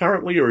plans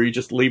currently, or are you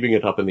just leaving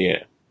it up in the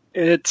air?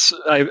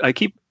 I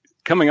keep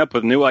coming up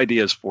with new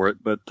ideas for it,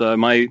 but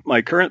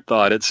my current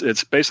thought,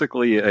 it's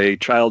basically a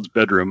child's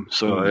bedroom.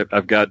 So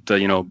I've got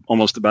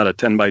almost about a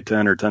 10 by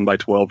 10 or 10 by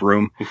 12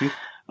 room.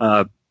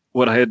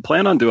 What I had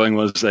planned on doing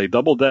was a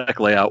double deck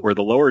layout where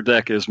the lower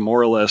deck is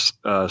more or less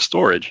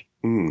storage.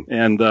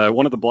 And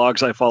one of the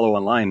blogs I follow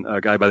online,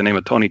 a guy by the name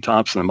of Tony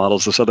Thompson, that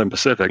models the Southern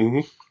Pacific,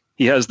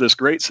 he has this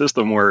great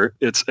system where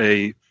it's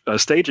a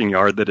staging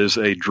yard that is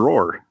a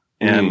drawer,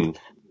 and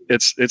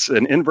it's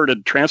an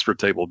inverted transfer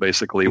table,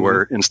 basically,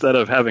 where instead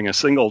of having a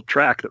single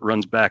track that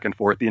runs back and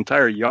forth, the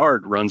entire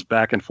yard runs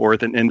back and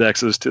forth and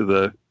indexes to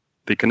the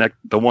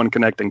one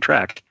connecting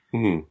track.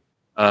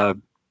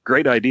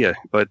 Great idea.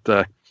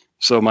 But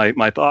so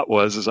my thought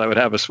is I would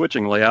have a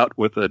switching layout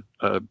with a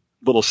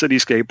little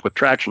cityscape with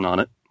traction on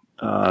it.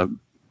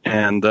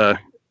 And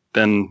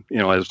then,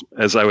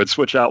 as I would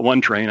switch out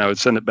one train, I would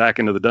send it back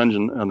into the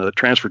dungeon on the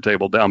transfer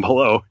table down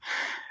below,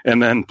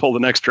 and then pull the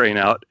next train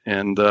out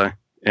and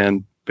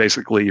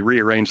basically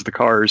rearrange the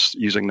cars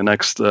using the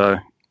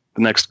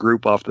next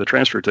group off the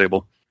transfer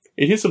table.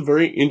 It is a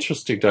very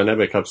interesting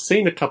dynamic. I've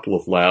seen a couple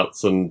of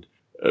layouts, and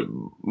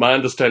my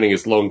understanding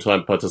is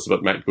longtime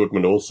participant Matt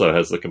Goodman also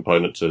has a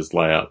component to his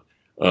layout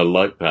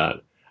like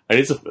that.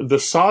 And the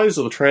size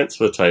of the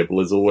transfer table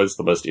is always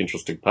the most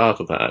interesting part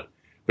of that,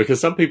 because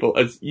some people,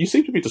 you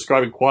seem to be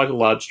describing quite a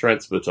large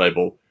transfer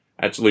table,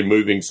 actually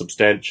moving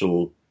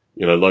substantial,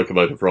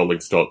 locomotive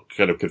rolling stock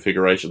kind of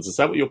configurations. Is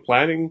that what you're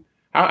planning?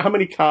 How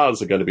many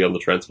cars are going to be on the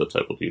transfer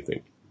table, do you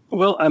think?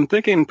 Well, I'm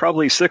thinking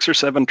probably 6 or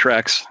 7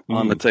 tracks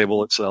on the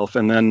table itself.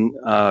 And then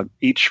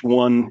each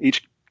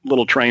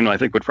little train, I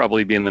think, would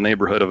probably be in the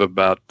neighborhood of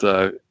about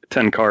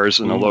 10 cars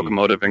and a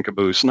locomotive and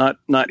caboose. Not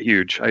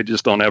huge. I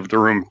just don't have the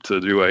room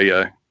to do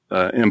a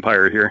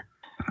empire here.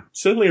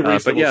 Certainly a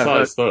reasonable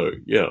size, though.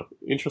 Yeah,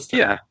 interesting.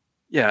 Yeah,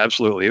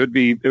 absolutely. It would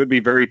be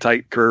very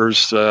tight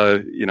curves.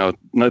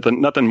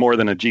 Nothing more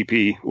than a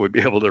GP would be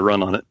able to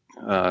run on it.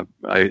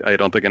 I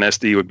don't think an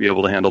SD would be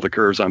able to handle the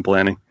curves I'm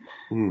planning.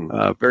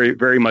 Very,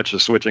 very much a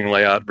switching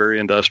layout, very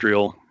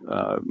industrial.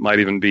 Might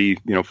even be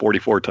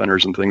 44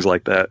 tonners and things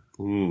like that.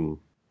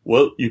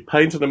 Well, you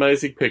paint an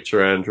amazing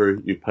picture,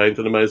 Andrew. You paint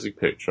an amazing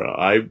picture.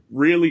 I'm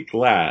really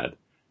glad.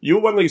 You're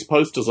one of these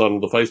posters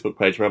on the Facebook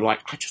page where I'm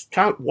like, I just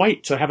can't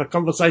wait to have a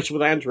conversation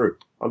with Andrew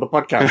on the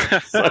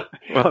podcast. So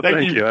well,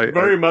 thank you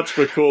very much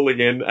for calling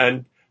in,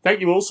 and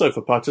thank you also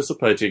for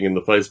participating in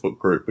the Facebook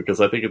group, because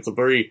I think it's a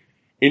very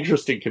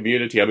interesting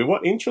community. I mean,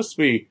 what interests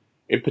me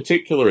in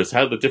particular is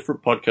how the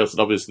different podcasts, and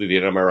obviously the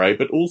NMRA,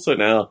 but also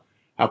now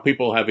how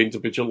people have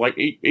individual, like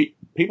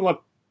people have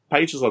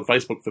pages on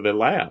Facebook for their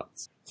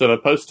layouts. So they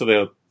post to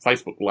their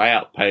Facebook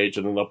layout page,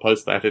 and then they'll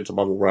post that into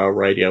Model Rail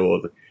Radio or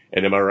the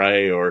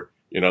NMRA or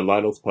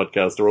Lionel's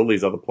podcast or all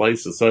these other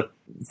places. So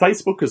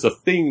Facebook as a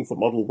thing for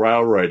model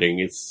railroading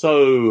is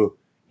so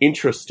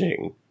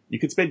interesting. You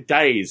could spend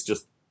days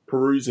just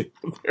perusing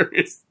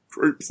various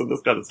groups and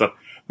this kind of stuff.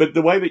 But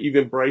the way that you've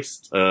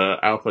embraced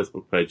our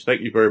Facebook page,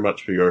 thank you very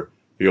much for your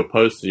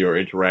posts and your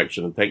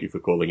interaction, and thank you for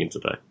calling in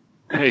today.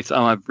 Hey,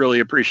 Tom, I've really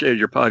appreciated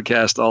your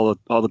podcast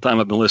all the time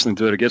I've been listening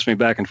to it. It gets me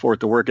back and forth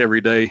to work every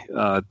day.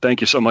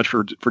 Thank you so much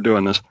for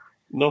doing this.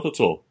 Not at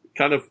all.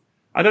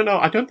 I don't know.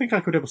 I don't think I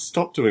could ever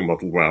stop doing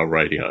model rail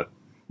radio.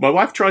 My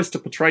wife tries to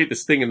portray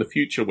this thing in the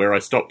future where I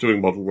stop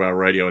doing model rail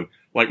radio and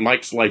like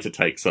Mike Slater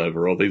takes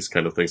over, all these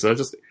kind of things. So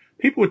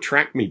people would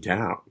track me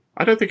down.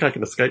 I don't think I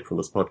can escape from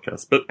this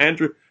podcast. But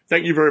Andrew,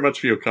 thank you very much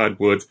for your kind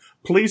words.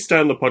 Please stay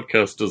on the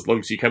podcast as long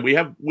as you can. We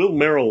have Will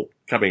Merrill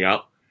coming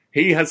up.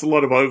 He has a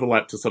lot of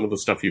overlap to some of the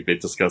stuff you've been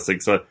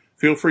discussing. So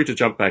feel free to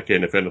jump back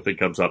in if anything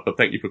comes up. But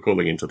thank you for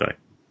calling in today.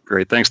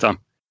 Great. Thanks, Tom.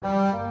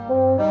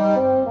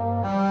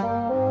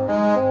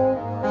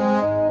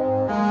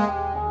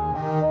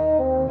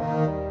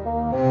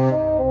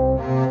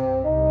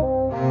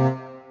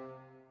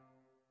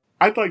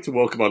 I'd like to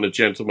welcome on a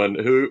gentleman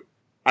who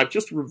I've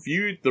just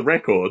reviewed the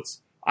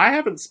records I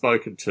haven't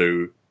spoken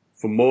to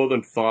for more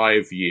than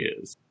 5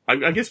 years.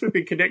 I guess we've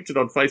been connected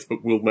on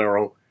Facebook, Will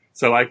Merrill,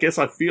 so I guess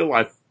I feel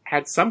I've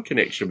had some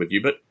connection with you,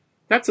 but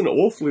that's an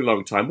awfully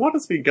long time. What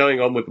has been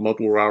going on with the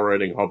model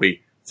railroading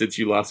hobby since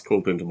you last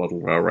called into Model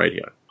Rail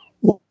Radio?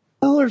 Well,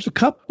 there's a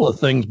couple of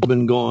things that have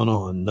been going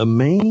on. The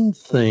main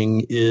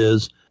thing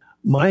is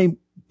my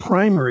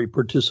primary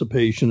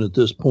participation at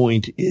this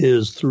point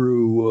is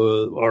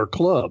through our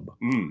club.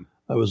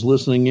 I was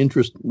listening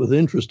with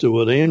interest to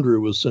what Andrew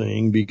was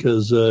saying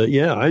because,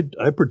 I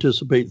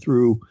participate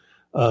through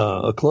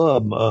a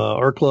club.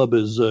 Our club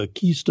is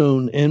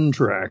Keystone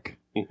N-Track.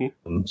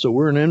 So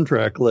we're an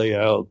N-Track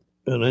layout,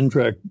 an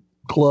N-Track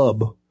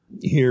club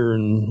here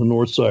in the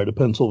north side of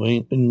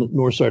Pennsylvania, in the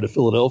north side of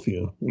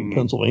Philadelphia, in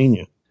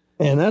Pennsylvania.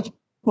 And that's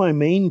my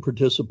main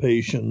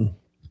participation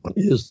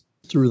is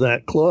through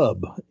that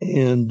club.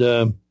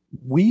 And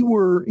we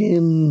were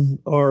in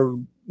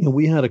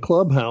we had a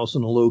clubhouse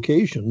in a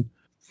location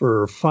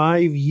for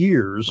 5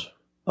 years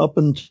up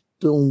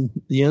until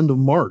the end of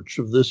March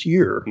of this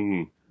year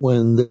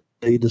when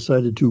they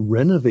decided to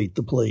renovate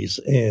the place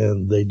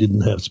and they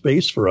didn't have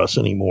space for us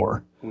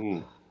anymore.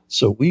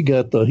 So we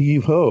got the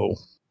heave-ho.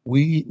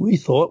 We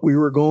thought we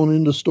were going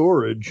into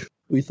storage.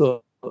 We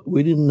thought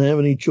we didn't have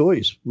any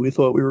choice. We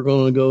thought we were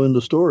going to go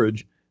into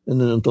storage. And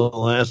then at the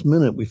last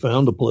minute, we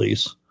found a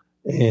place.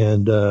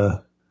 And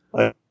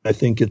I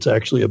think it's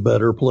actually a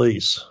better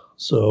place.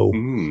 So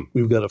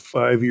we've got a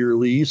 5-year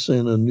lease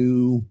and a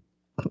new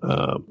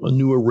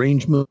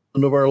arrangement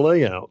of our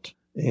layout.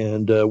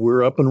 And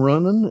we're up and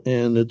running,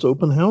 and it's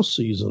open house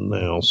season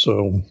now.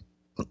 So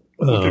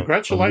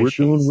congratulations.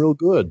 We're doing real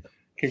good.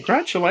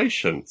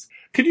 Congratulations.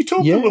 Can you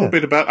talk a little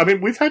bit about, I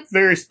mean, we've had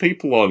various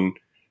people on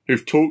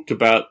who've talked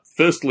about,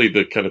 firstly,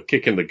 the kind of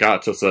kick in the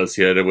gut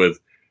associated with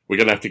we're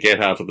going to have to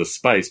get out of the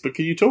space. But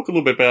can you talk a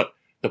little bit about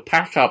the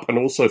pack up and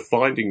also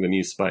finding the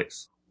new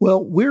space?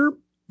 Well,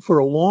 for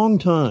a long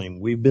time,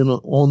 we've been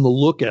on the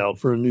lookout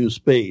for a new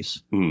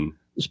space. The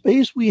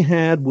space we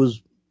had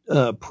was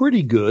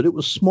pretty good. It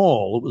was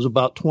small. It was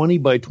about 20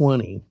 by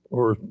 20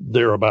 or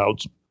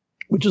thereabouts,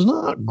 which is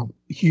not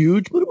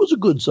huge, but it was a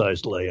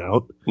good-sized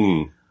layout.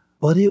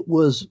 But it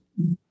was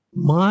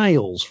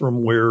miles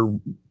from where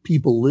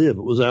people live.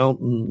 It was out,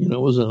 it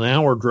was an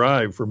hour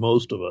drive for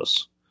most of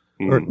us.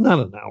 Or not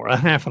an hour, a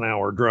half an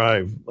hour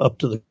drive up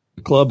to the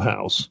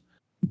clubhouse.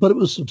 But it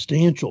was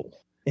substantial.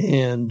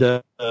 And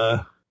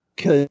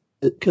because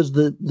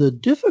the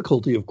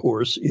difficulty, of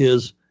course,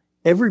 is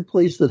every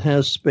place that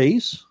has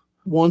space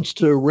wants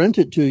to rent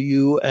it to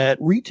you at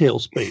retail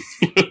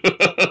space,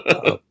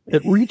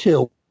 at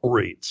retail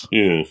rates.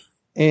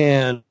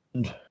 And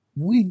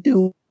we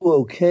do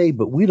okay,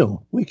 but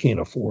we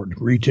can't afford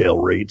retail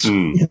rates,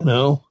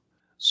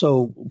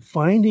 So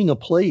finding a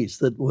place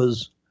that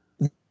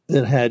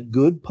had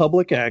good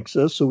public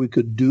access so we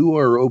could do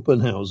our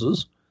open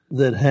houses,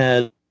 that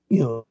had,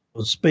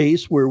 a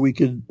space where we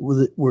could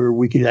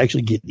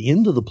actually get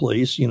into the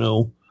place,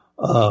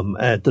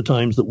 at the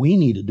times that we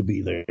needed to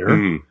be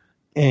there.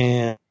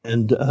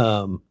 And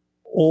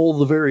all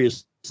the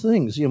various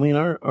things. I mean,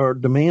 our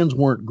demands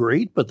weren't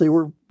great, but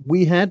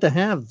we had to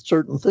have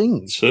certain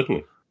things.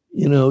 Certainly.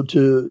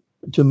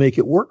 to make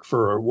it work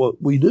for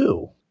what we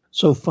do.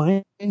 So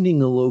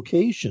finding a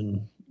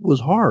location was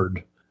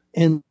hard.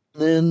 And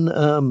then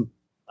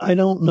I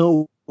don't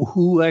know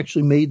who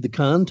actually made the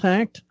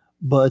contact,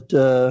 but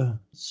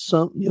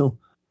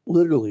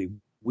literally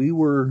we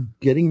were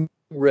getting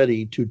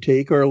ready to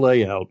take our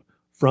layout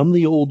from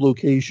the old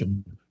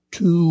location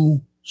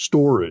to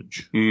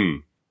storage.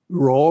 We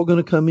were all going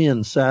to come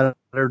in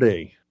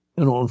Saturday,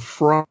 and on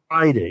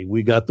Friday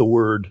we got the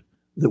word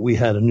that we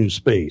had a new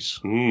space.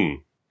 And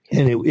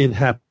it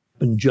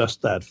happened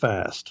just that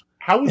fast.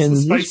 How was the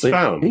space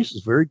found? The space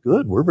is very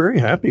good. We're very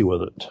happy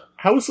with it.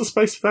 How was the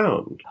space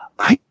found?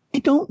 I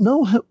don't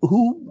know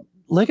who,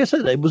 like I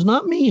said, it was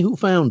not me who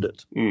found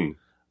it.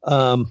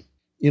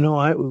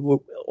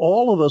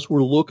 All of us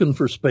were looking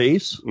for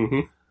space,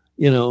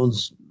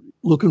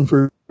 looking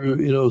for,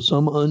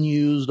 some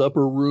unused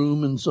upper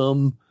room in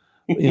some,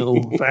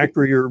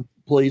 factory or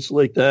place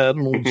like that,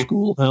 an old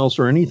schoolhouse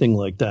or anything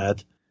like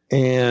that.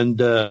 And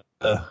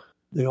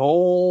they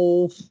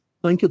all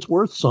think it's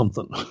worth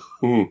something.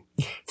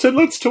 So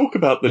let's talk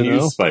about the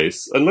new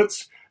space, and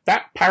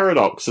that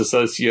paradox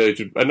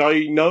associated, and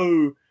I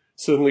know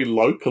certainly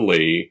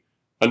locally,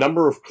 a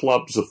number of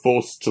clubs are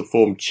forced to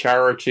form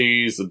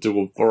charities and do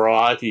a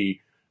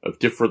variety of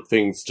different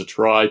things to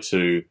try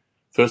to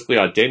firstly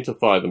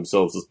identify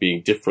themselves as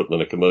being different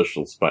than a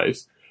commercial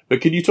space. But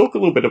can you talk a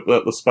little bit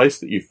about the space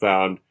that you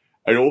found?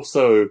 And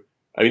also,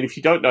 I mean, if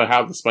you don't know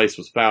how the space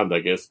was found, I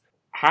guess,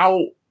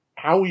 how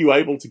were you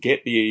able to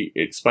get the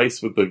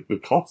space with the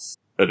costs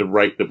at a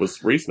rate that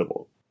was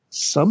reasonable?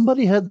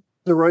 Somebody had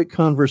the right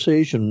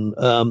conversation.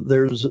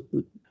 There's,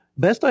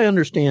 best I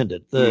understand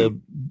it,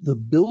 the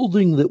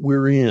building that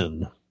we're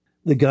in,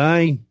 the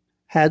guy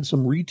had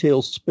some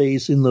retail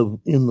space in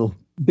the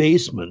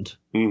basement,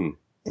 and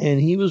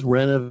he was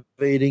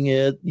renovating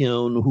it.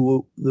 And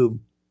who the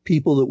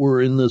people that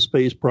were in the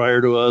space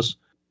prior to us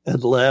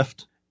had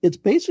left. It's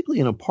basically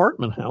an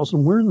apartment house,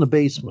 and we're in the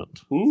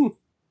basement,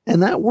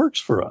 and that works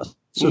for us.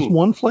 So it's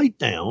one flight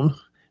down.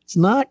 It's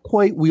not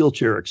quite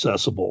wheelchair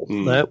accessible.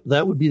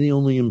 That would be the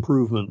only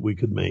improvement we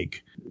could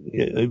make.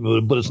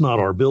 But it's not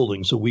our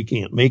building, so we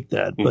can't make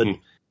that. But,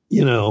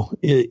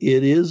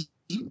 it is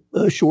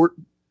a short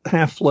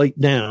half flight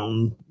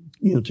down,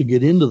 to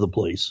get into the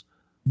place.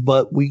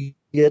 But we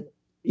get,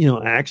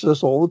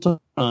 access all the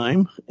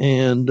time.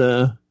 And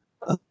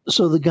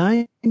so the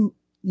guy,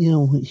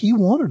 he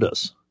wanted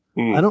us.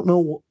 I don't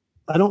know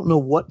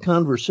what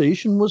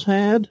conversation was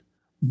had,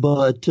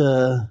 but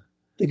the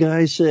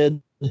guy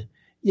said,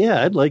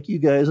 yeah, I'd like you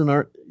guys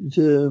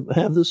to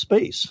have this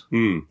space.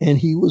 And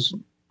he was,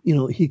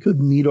 he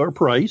could meet our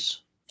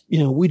price.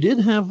 We did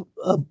have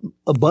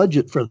a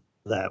budget for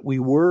that. We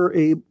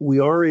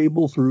are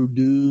able through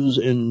dues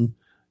and,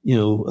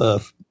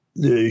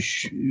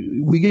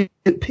 we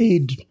get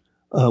paid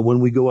when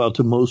we go out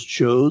to most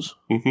shows.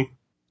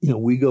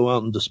 We go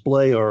out and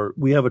display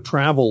we have a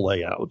travel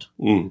layout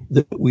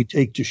that we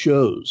take to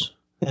shows.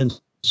 And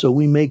so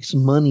we make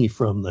some money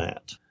from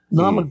that.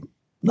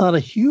 Not a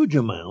huge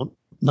amount.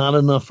 Not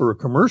enough for a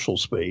commercial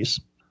space,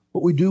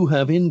 but we do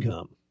have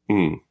income.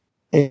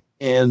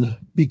 And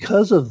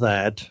because of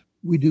that,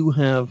 we do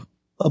have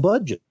a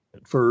budget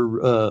for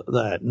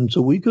that. And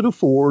so we could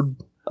afford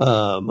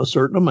a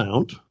certain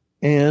amount,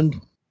 and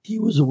he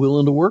was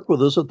willing to work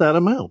with us at that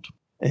amount.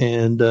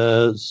 And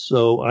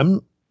so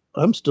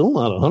I'm still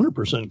not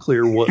 100%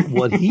 clear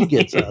what he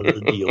gets out of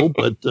the deal,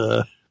 but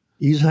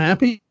he's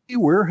happy.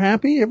 We're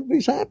happy.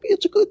 Everybody's happy.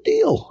 It's a good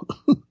deal.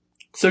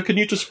 So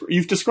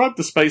you've described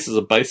the space as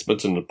a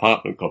basement and an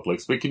apartment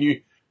complex, but can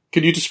you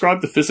describe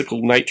the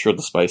physical nature of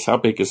the space? How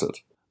big is it?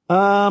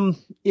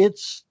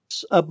 It's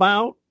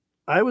about,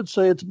 I would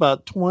say it's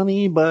about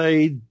 20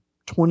 by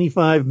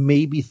 25,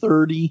 maybe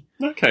 30.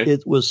 Okay.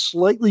 It was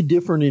slightly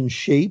different in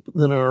shape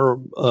than our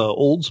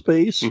old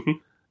space,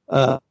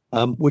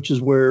 which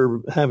is where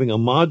having a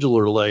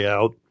modular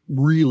layout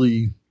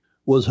really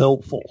was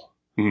helpful.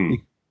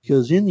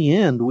 Because in the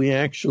end, we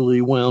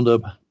actually wound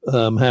up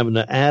having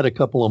to add a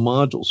couple of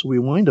modules, so we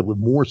wind up with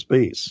more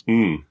space.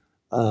 And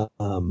I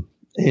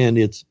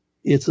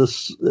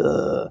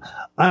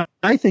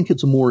think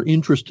it's a more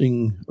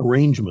interesting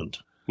arrangement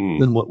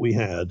than what we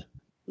had.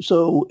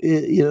 So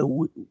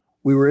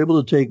we were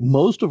able to take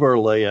most of our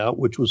layout,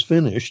 which was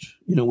finished,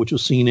 which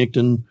was scenic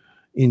and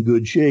in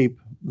good shape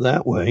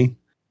that way,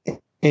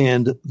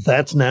 and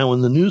that's now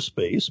in the new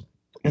space.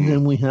 And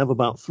then we have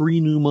about 3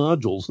 new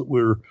modules that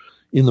we're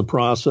in the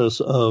process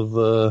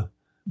of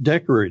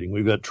decorating.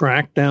 We've got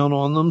track down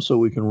on them so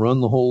we can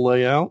run the whole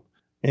layout,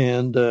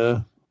 and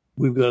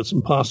we've got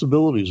some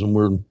possibilities, and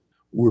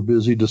we're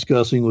busy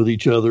discussing with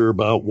each other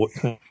about what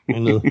kind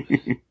of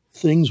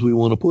things we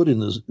want to put in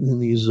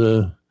these.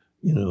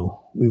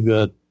 We've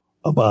got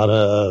about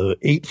a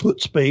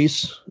 8-foot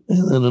space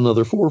and then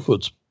another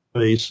 4-foot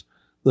space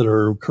that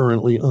are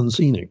currently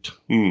unscenic.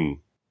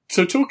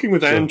 So talking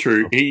with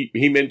Andrew,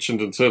 he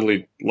mentioned, and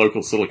certainly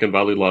local Silicon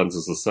Valley Lines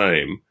is the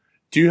same.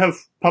 Do you have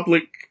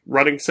public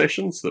running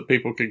sessions that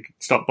people could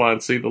stop by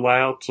and see the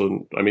layout?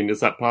 And I mean, is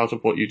that part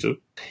of what you do?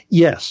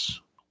 Yes.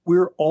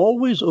 we're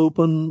always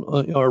open.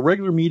 Our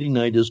regular meeting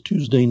night is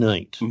Tuesday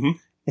night,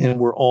 and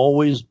we're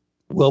always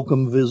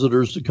welcome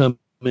visitors to come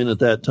in at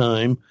that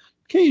time.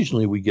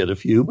 Occasionally we get a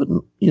few, but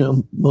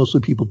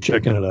mostly people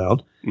checking it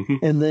out.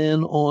 And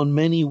then on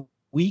many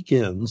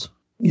weekends,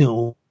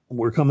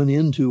 we're coming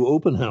into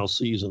open house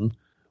season.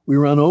 We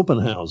run open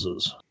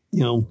houses.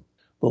 The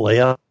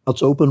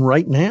layout's open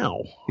right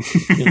now,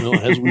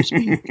 as we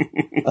speak.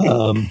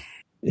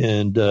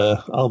 And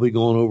I'll be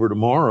going over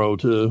tomorrow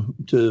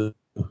to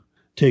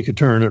take a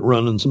turn at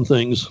running some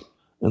things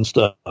and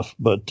stuff.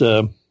 But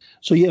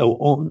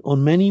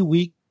on many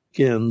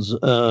weekends,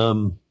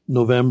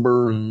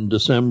 November and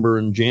December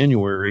and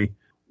January,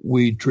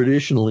 we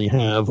traditionally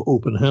have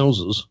open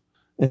houses,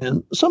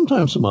 and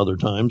sometimes some other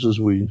times as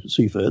we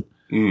see fit.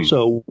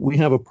 So we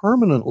have a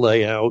permanent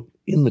layout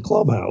in the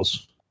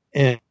clubhouse,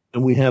 and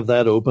we have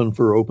that open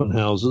for open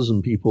houses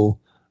and people,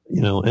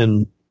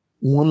 and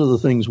one of the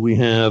things we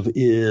have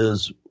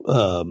is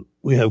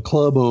we have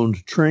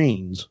club-owned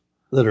trains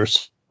that are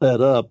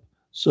set up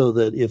so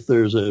that if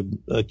there's a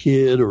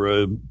kid or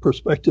a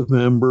prospective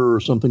member or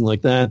something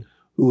like that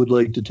who would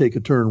like to take a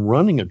turn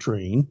running a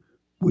train,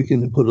 we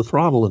can put a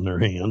throttle in their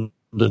hand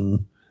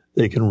and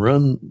they can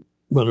run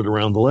it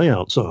around the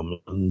layout some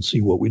and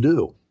see what we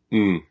do.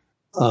 And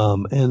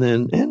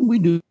we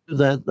do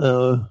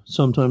that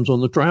sometimes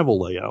on the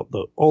travel layout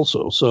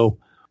also. So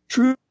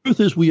truth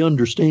is we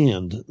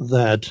understand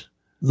that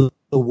the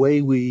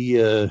way we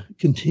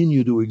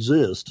continue to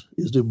exist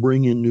is to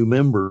bring in new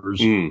members.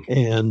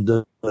 And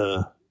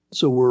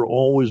so we're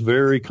always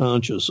very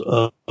conscious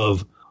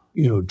of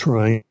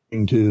trying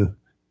to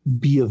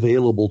be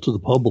available to the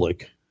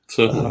public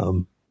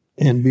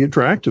and be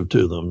attractive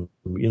to them.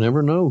 You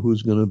never know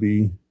who's going to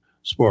be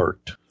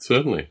sparked.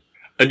 Certainly.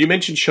 And you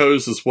mentioned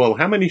shows as well.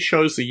 How many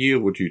shows a year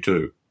would you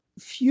do?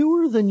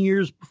 Fewer than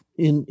years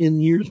in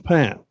years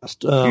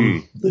past.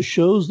 The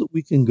shows that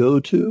we can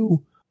go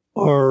to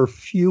are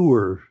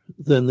fewer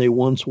than they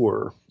once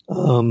were.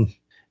 And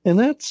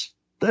that's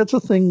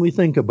a thing we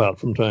think about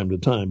from time to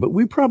time. But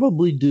we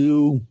probably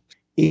do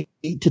 8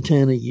 to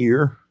 10 a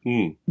year,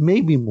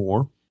 maybe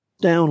more.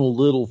 Down a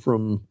little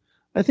from,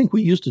 I think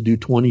we used to do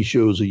 20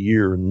 shows a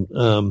year, and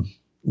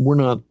we're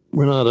not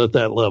at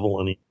that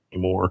level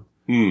anymore.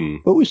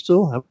 But we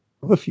still have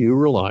a few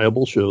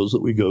reliable shows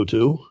that we go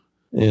to,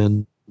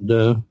 and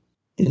and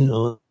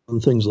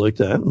things like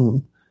that,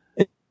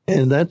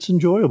 and that's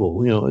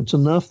enjoyable. It's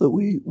enough that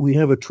we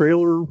have a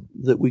trailer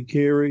that we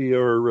carry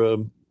our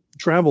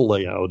travel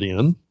layout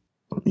in,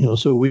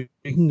 so we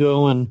can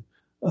go, and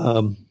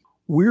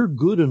we're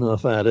good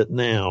enough at it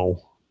now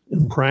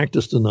and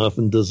practiced enough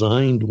and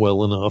designed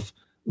well enough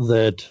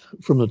that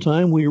from the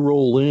time we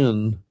roll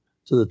in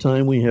to the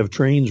time we have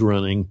trains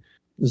running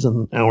is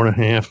an hour and a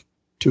half,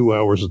 2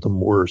 hours at the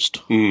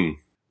worst. In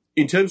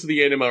terms of the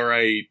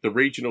NMRA, the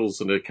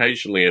regionals, and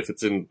occasionally if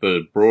it's in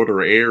the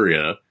broader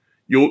area,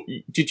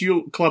 did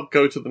your club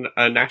go to the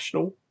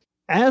national?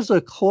 As a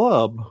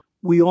club,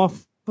 we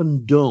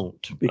often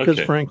don't, because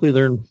frankly,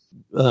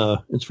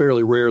 it's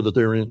fairly rare that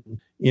they're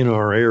in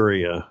our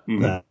area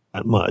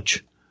that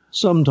much.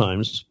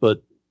 Sometimes,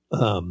 but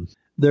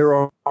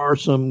there are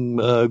some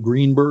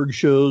Greenberg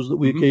shows that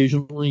we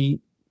occasionally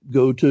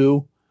go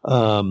to,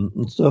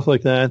 and stuff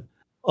like that.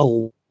 A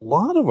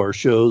lot of our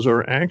shows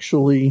are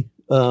actually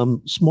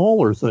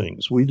smaller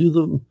things. We do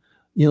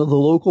the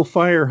local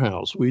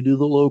firehouse. We do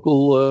the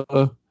local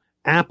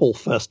apple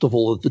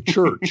festival at the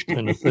church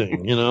kind of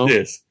thing.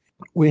 Yes.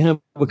 We have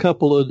a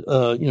couple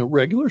of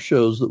regular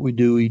shows that we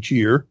do each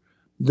year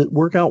that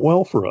work out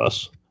well for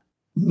us.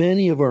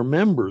 Many of our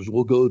members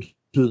will go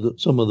to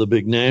some of the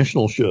big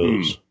national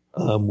shows.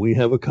 We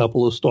have a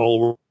couple of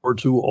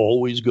stalwarts who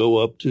always go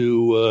up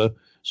to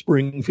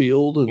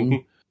Springfield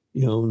and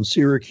and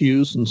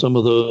Syracuse and some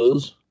of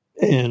those.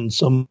 And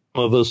some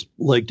of us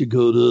like to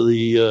go to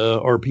the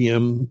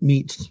RPM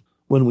meets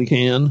when we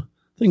can,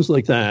 things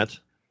like that.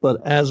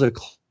 But as a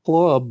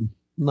club,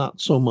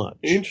 not so much.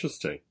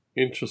 Interesting.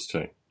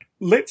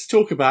 Let's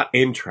talk about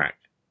NTRAC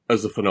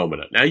as a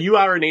phenomenon. Now, you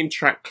are an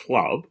NTRAC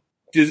club.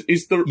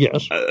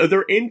 Yes. Are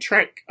there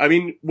NTRAC? I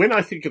mean, when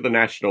I think of the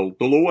National,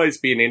 there'll always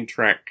be an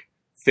NTRAC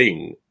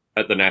thing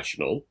at the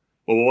National.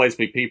 There'll always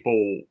be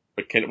people,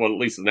 at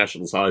least the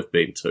Nationals I've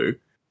been to.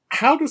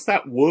 How does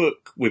that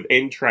work with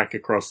NTRAC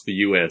across the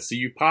US? Are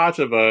you part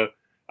of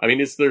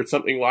is there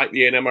something like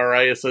the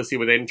NMRA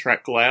associated with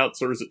NTRAC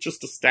layouts, or is it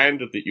just a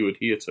standard that you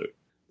adhere to?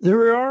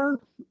 There are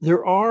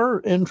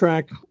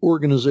NTRAC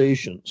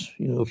organizations.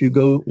 If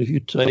you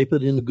type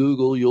it into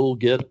Google, you'll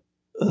get,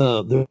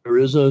 there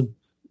is a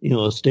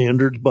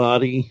standards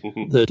body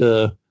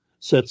that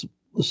sets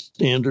the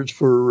standards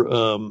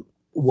for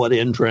what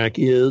NTRAC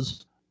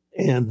is,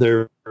 and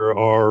there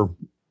are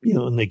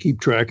and they keep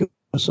track of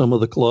some of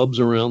the clubs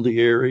around the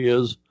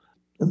areas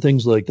and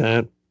things like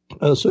that.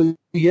 So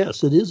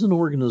yes, it is an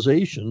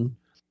organization,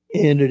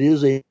 and it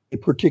is a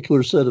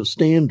particular set of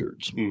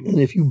standards. And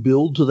if you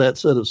build to that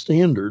set of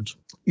standards,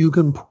 you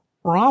can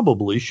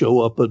probably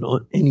show up at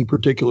any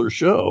particular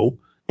show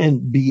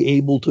and be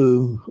able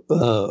to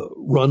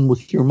run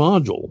with your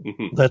module.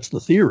 Mm-hmm. That's the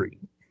theory.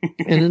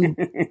 And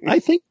I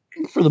think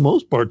for the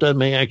most part, that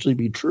may actually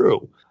be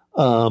true.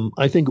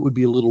 I think it would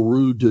be a little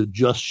rude to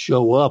just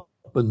show up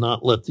and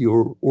not let the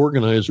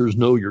organizers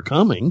know you're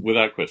coming.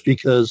 Without question.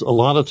 Because a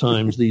lot of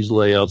times these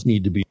layouts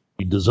need to be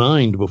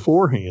designed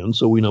beforehand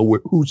so we know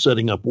who's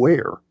setting up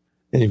where.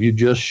 And if you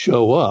just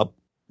show up,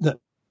 that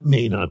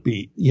may not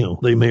be,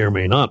 they may or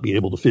may not be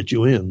able to fit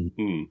you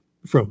in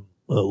from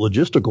a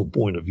logistical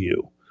point of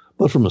view.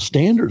 But from a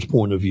standards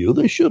point of view,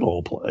 they should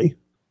all play.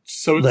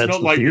 So it's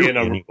not like the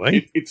NMRA.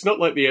 Anyway. It's not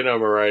like the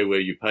NMRA where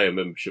you pay a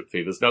membership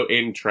fee. There's no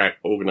NTRAC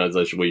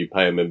organization where you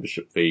pay a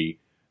membership fee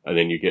and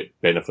then you get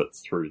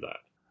benefits through that.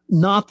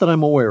 Not that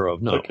I'm aware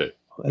of, no. Okay.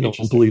 I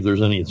don't believe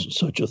there's any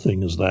such a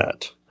thing as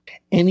that.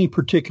 Any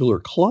particular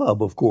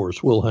club, of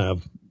course, will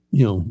have,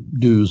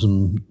 dues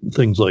and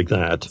things like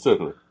that.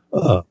 Certainly.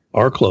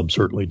 Our club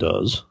certainly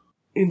does.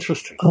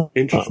 Interesting.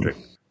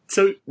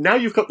 So now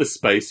you've got this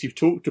space. You've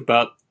talked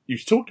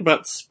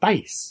about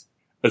space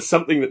as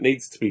something that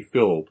needs to be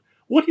filled.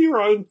 What are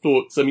your own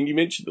thoughts? I mean, you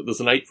mentioned that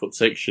there's an 8-foot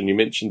section. You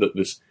mentioned that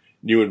this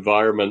new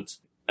environment.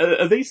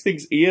 Are these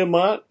things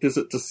earmarked? Is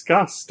it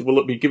discussed? Will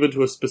it be given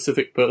to a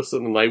specific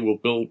person and they will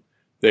build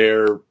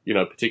their,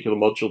 particular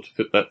module to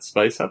fit that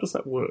space? How does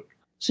that work?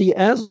 See,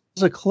 as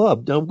a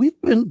club, now we've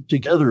been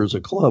together as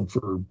a club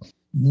for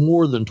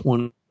more than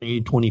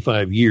 20,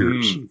 25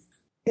 years.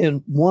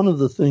 And one of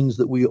the things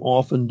that we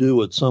often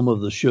do at some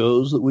of the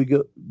shows that we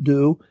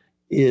do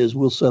is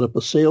we'll set up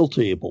a sale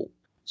table.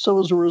 So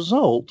as a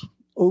result,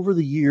 over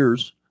the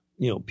years,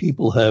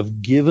 people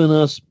have given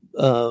us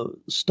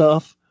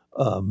stuff.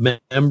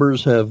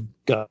 Members have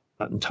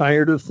gotten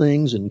tired of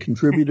things and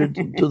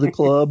contributed to the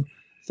club,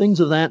 things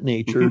of that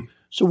nature. Mm-hmm.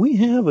 So we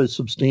have a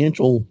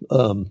substantial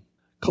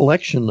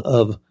collection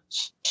of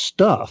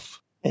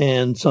stuff,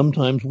 and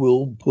sometimes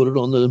we'll put it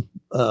on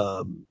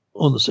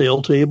the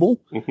sale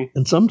table,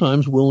 and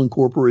sometimes we'll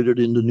incorporate it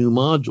into new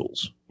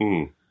modules.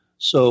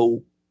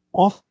 So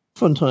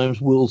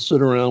oftentimes we'll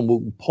sit around,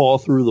 we'll paw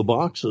through the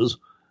boxes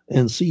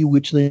and see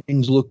which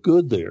things look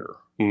good there.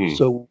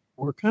 So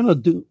we're kind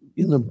of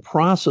in the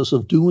process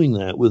of doing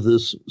that with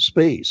this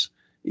space.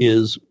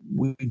 Is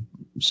we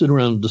sit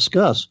around and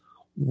discuss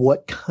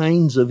what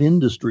kinds of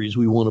industries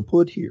we want to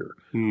put here.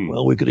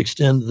 Well, we could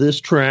extend this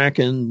track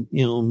and,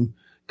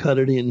 cut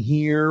it in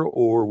here,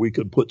 or we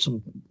could put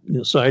some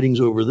sidings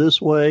over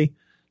this way,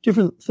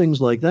 different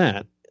things like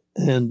that.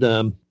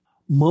 And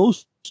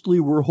mostly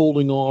we're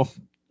holding off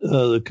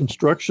the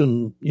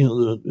construction,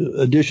 the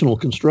additional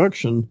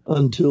construction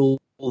until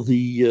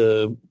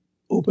the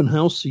open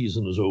house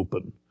season is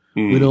open.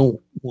 We don't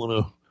want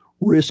to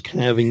risk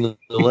having the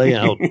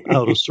layout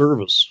out of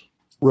service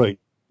right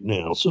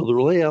now. So the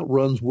layout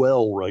runs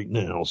well right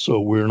now, so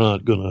we're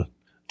not going to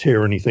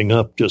tear anything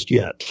up just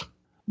yet.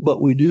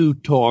 But we do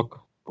talk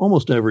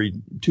almost every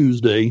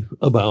Tuesday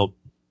about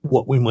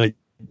what we might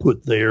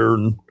put there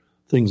and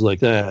things like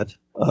that.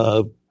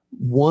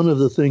 One of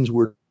the things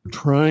we're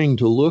trying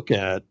to look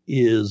at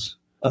is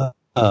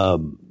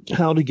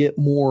how to get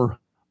more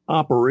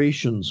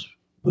operations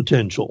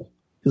potential.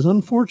 Because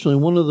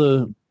unfortunately, one of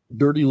the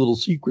dirty little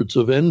secrets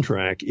of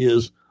NTRAC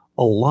is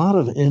a lot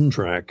of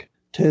NTRAC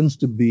tends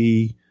to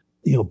be,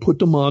 put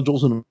the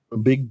modules in a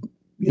big,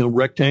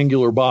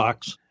 rectangular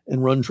box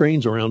and run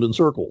trains around in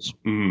circles,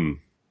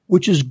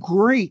 which is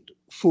great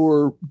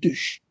for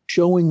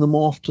showing them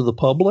off to the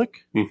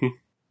public.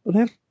 But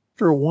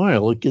after a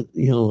while, it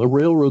a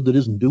railroad that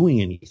isn't doing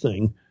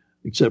anything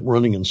except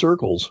running in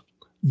circles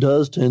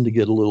does tend to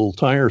get a little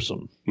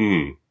tiresome.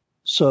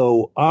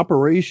 So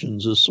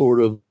operations is sort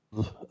of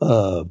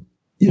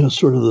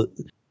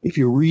if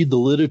you read the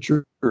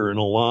literature and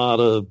a lot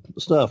of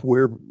stuff,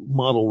 where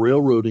model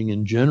railroading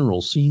in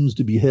general seems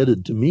to be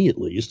headed, to me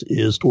at least,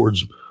 is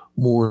towards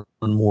more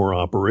and more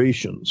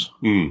operations.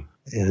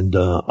 And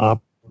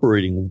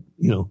operating,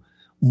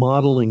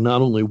 modeling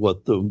not only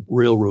what the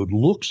railroad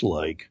looks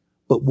like,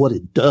 but what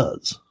it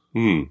does.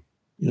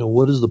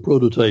 What does the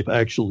prototype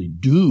actually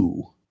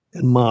do?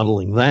 And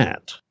modeling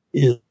that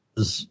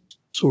is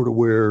sort of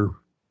where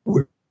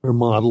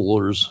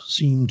modelers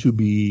seem to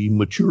be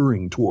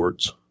maturing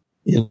towards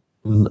in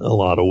a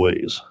lot of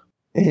ways.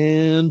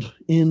 And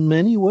in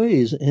many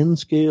ways,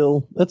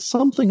 N-scale, that's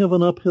something of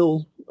an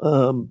uphill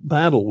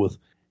battle with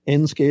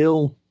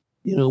N-scale.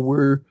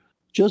 We're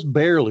just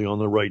barely on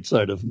the right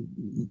side of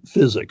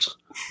physics.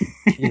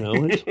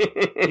 It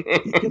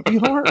can be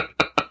hard.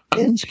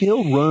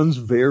 N-scale runs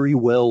very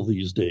well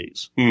these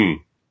days.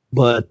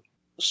 But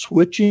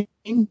switching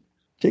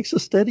takes a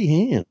steady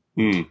hand,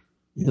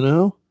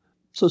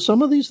 So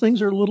some of these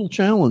things are a little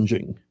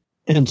challenging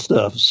and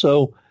stuff.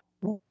 So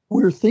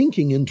we're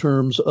thinking in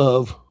terms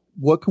of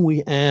what can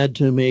we add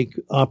to make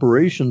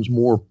operations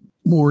more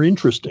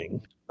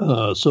interesting,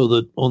 so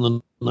that on the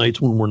nights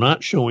when we're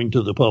not showing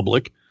to the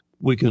public,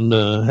 we can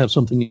have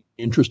something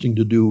interesting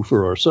to do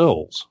for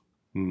ourselves.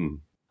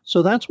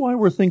 So that's why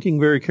we're thinking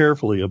very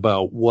carefully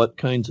about what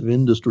kinds of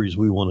industries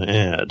we want to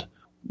add.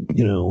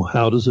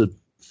 How does it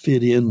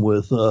fit in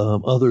with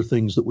other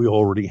things that we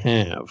already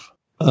have,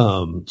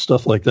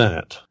 stuff like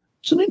that.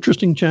 It's an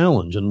interesting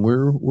challenge,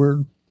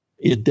 and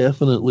it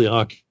definitely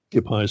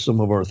occupies some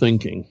of our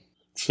thinking.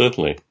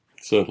 Certainly.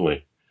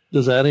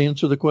 Does that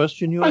answer the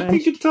question you asked? I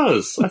think it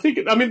does.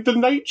 The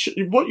nature,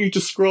 what you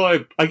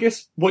describe, I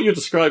guess what you're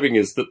describing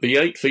is that the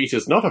 8 feet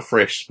is not a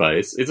fresh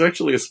space. It's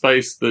actually a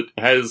space that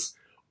has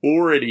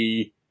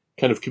already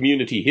kind of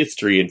community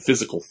history and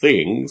physical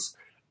things.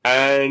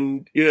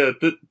 And, yeah,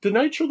 the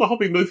nature of the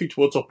hobby moving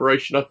towards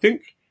operation, I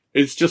think,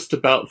 is just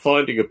about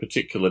finding a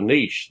particular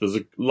niche. There's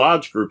a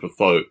large group of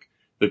folk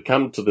that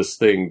come to this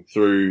thing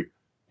through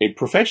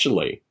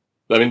professionally.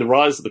 I mean, the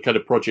rise of the kind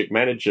of project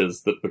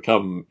managers that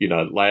become,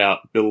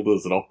 layout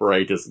builders and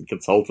operators and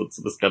consultants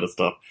and this kind of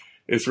stuff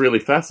is really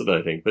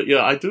fascinating. But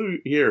yeah, I do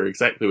hear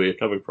exactly where you're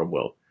coming from,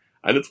 Will.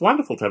 And it's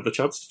wonderful to have the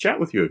chance to chat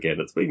with you again.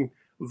 It's been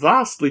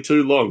vastly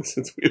too long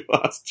since we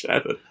last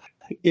chatted.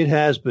 It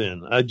has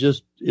been.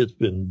 It's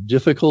been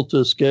difficult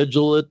to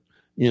schedule it,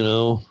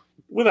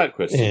 Without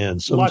question.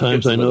 And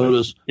sometimes I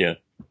notice,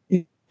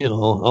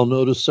 I'll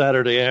notice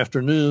Saturday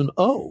afternoon,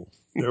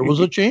 there was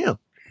a chance.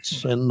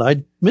 And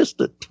I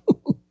missed it.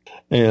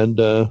 And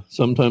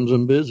sometimes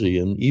I'm busy.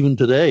 And even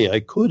today, I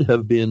could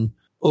have been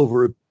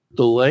over at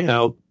the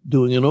layout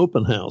doing an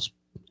open house.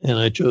 And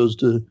I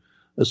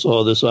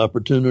saw this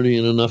opportunity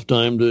and enough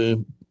time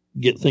to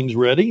get things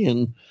ready.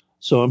 And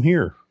so I'm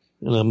here.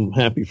 And I'm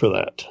happy for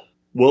that.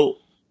 Well,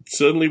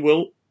 certainly,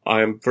 Will.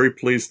 I am very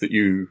pleased that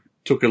you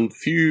took a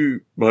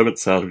few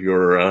moments out of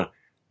your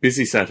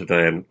busy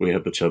Saturday and we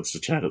had the chance to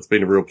chat. It's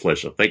been a real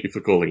pleasure. Thank you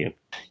for calling in.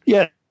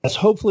 Yeah.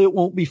 Hopefully it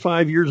won't be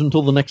 5 years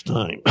until the next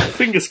time.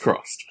 Fingers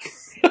crossed.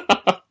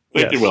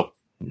 Thank you, Will.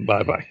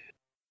 Bye-bye.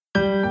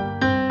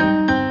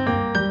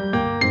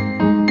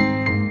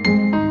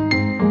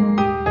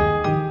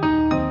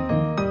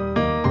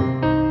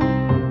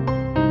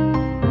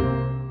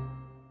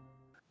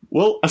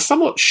 Well, a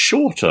somewhat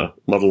shorter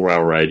Model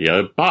Rail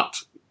Radio, but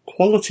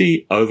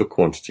quality over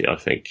quantity, I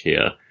think,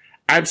 here.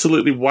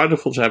 Absolutely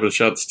wonderful to have a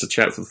chance to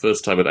chat for the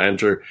first time with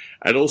Andrew,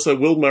 and also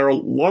Will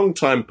Merrill,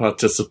 long-time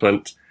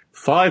participant.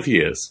 5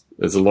 years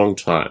is a long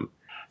time.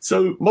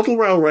 So, Model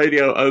Rail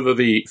Radio over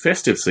the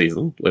festive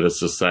season, let us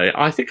just say,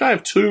 I think I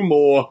have 2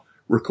 more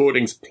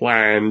recordings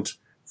planned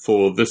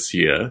for this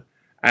year.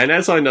 And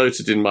as I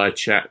noted in my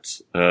chat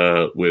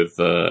with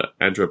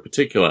Andrew in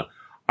particular,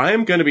 I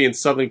am going to be in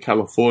Southern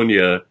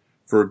California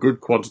for a good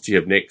quantity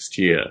of next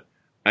year.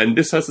 And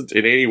this hasn't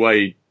in any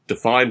way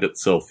defined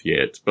itself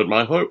yet, but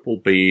my hope will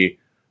be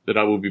that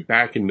I will be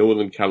back in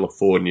Northern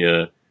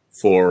California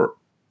for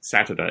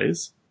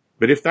Saturdays.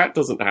 But if that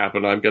doesn't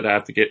happen, I'm going to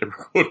have to get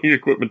recording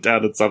equipment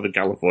down in Southern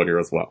California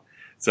as well.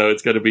 So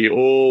it's going to be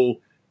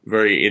all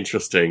very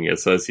interesting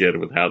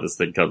associated with how this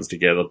thing comes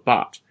together.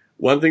 But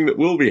one thing that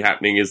will be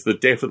happening is there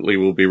definitely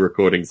will be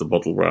recordings of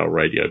Model Rail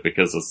Radio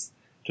because, as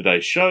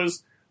today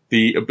shows,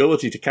 the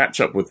ability to catch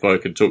up with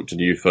folk and talk to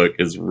new folk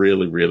is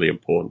really, really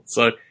important.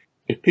 So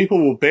if people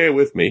will bear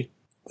with me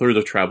through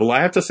the travel,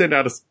 I have to send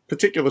out a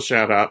particular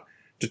shout out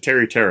to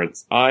Terry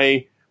Terrence.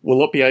 I will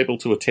not be able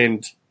to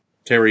attend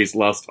Terry's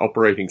last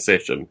operating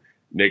session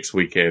next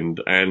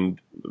weekend,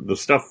 and the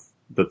stuff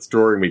that's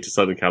drawing me to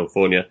Southern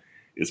California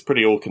is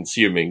pretty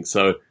all-consuming,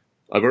 so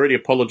I've already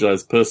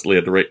apologized personally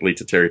and directly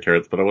to Terry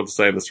Terrence, but I want to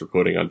say in this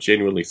recording I'm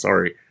genuinely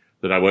sorry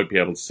that I won't be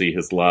able to see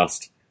his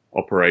last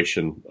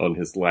operation on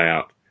his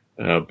layout,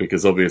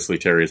 because obviously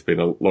Terry has been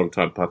a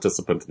long-time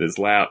participant in his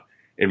layout,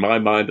 in my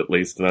mind at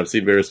least, and I've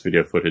seen various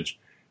video footage,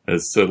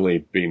 has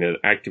certainly been an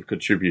active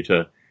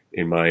contributor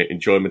in my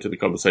enjoyment of the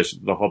conversation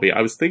of the hobby.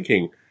 I was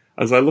thinking,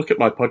 as I look at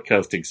my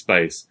podcasting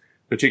space,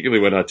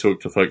 particularly when I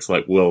talk to folks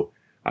like Will,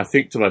 I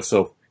think to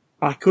myself,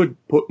 I could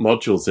put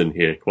modules in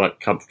here quite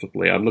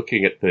comfortably. I'm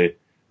looking at the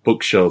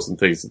bookshelves and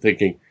things and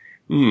thinking,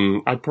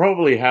 I'd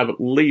probably have at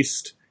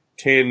least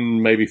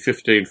 10, maybe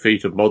 15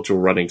 feet of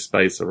module running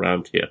space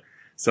around here.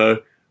 So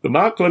the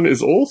Markland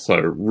is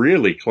also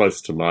really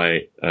close to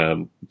my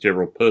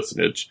general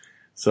personage.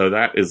 So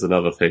that is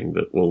another thing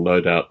that will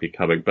no doubt be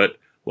coming. But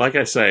like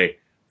I say,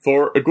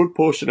 for a good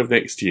portion of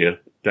next year,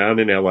 down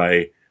in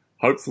LA,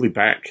 hopefully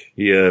back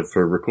here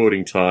for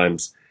recording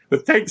times.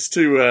 But thanks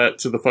to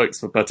the folks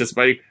for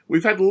participating.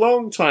 We've had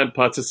long-time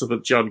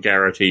participant John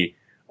Garrity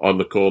on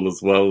the call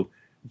as well.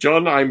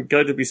 John, I'm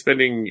going to be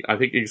spending, I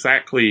think,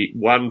 exactly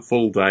 1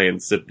 full day in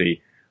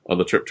Sydney on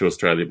the trip to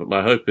Australia. But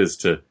my hope is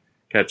to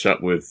catch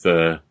up with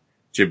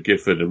Jim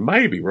Gifford and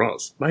maybe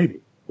Ross. Maybe.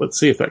 Let's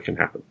see if that can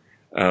happen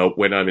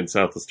when I'm in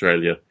South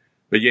Australia.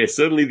 But yeah,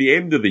 certainly the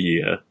end of the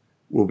year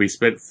will be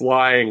spent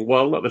flying,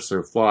 well, not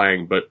necessarily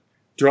flying, but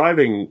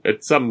driving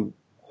at some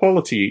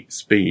quality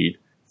speed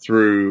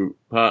through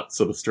parts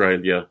of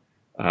Australia,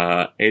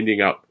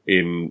 ending up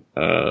in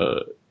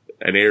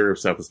an area of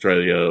South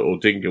Australia,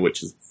 Aldinga,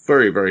 which is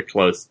very, very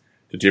close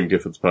to Jim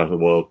Gifford's part of the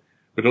world,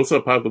 but also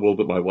a part of the world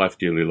that my wife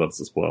dearly loves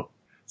as well.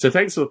 So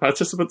thanks to the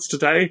participants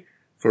today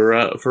for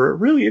a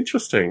really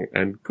interesting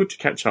and good to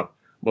catch up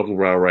Model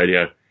Rail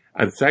Radio,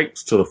 and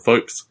thanks to the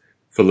folks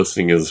for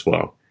listening as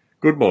well.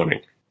 Good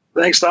morning.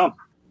 Thanks, Tom.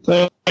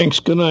 Thanks.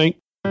 Good night.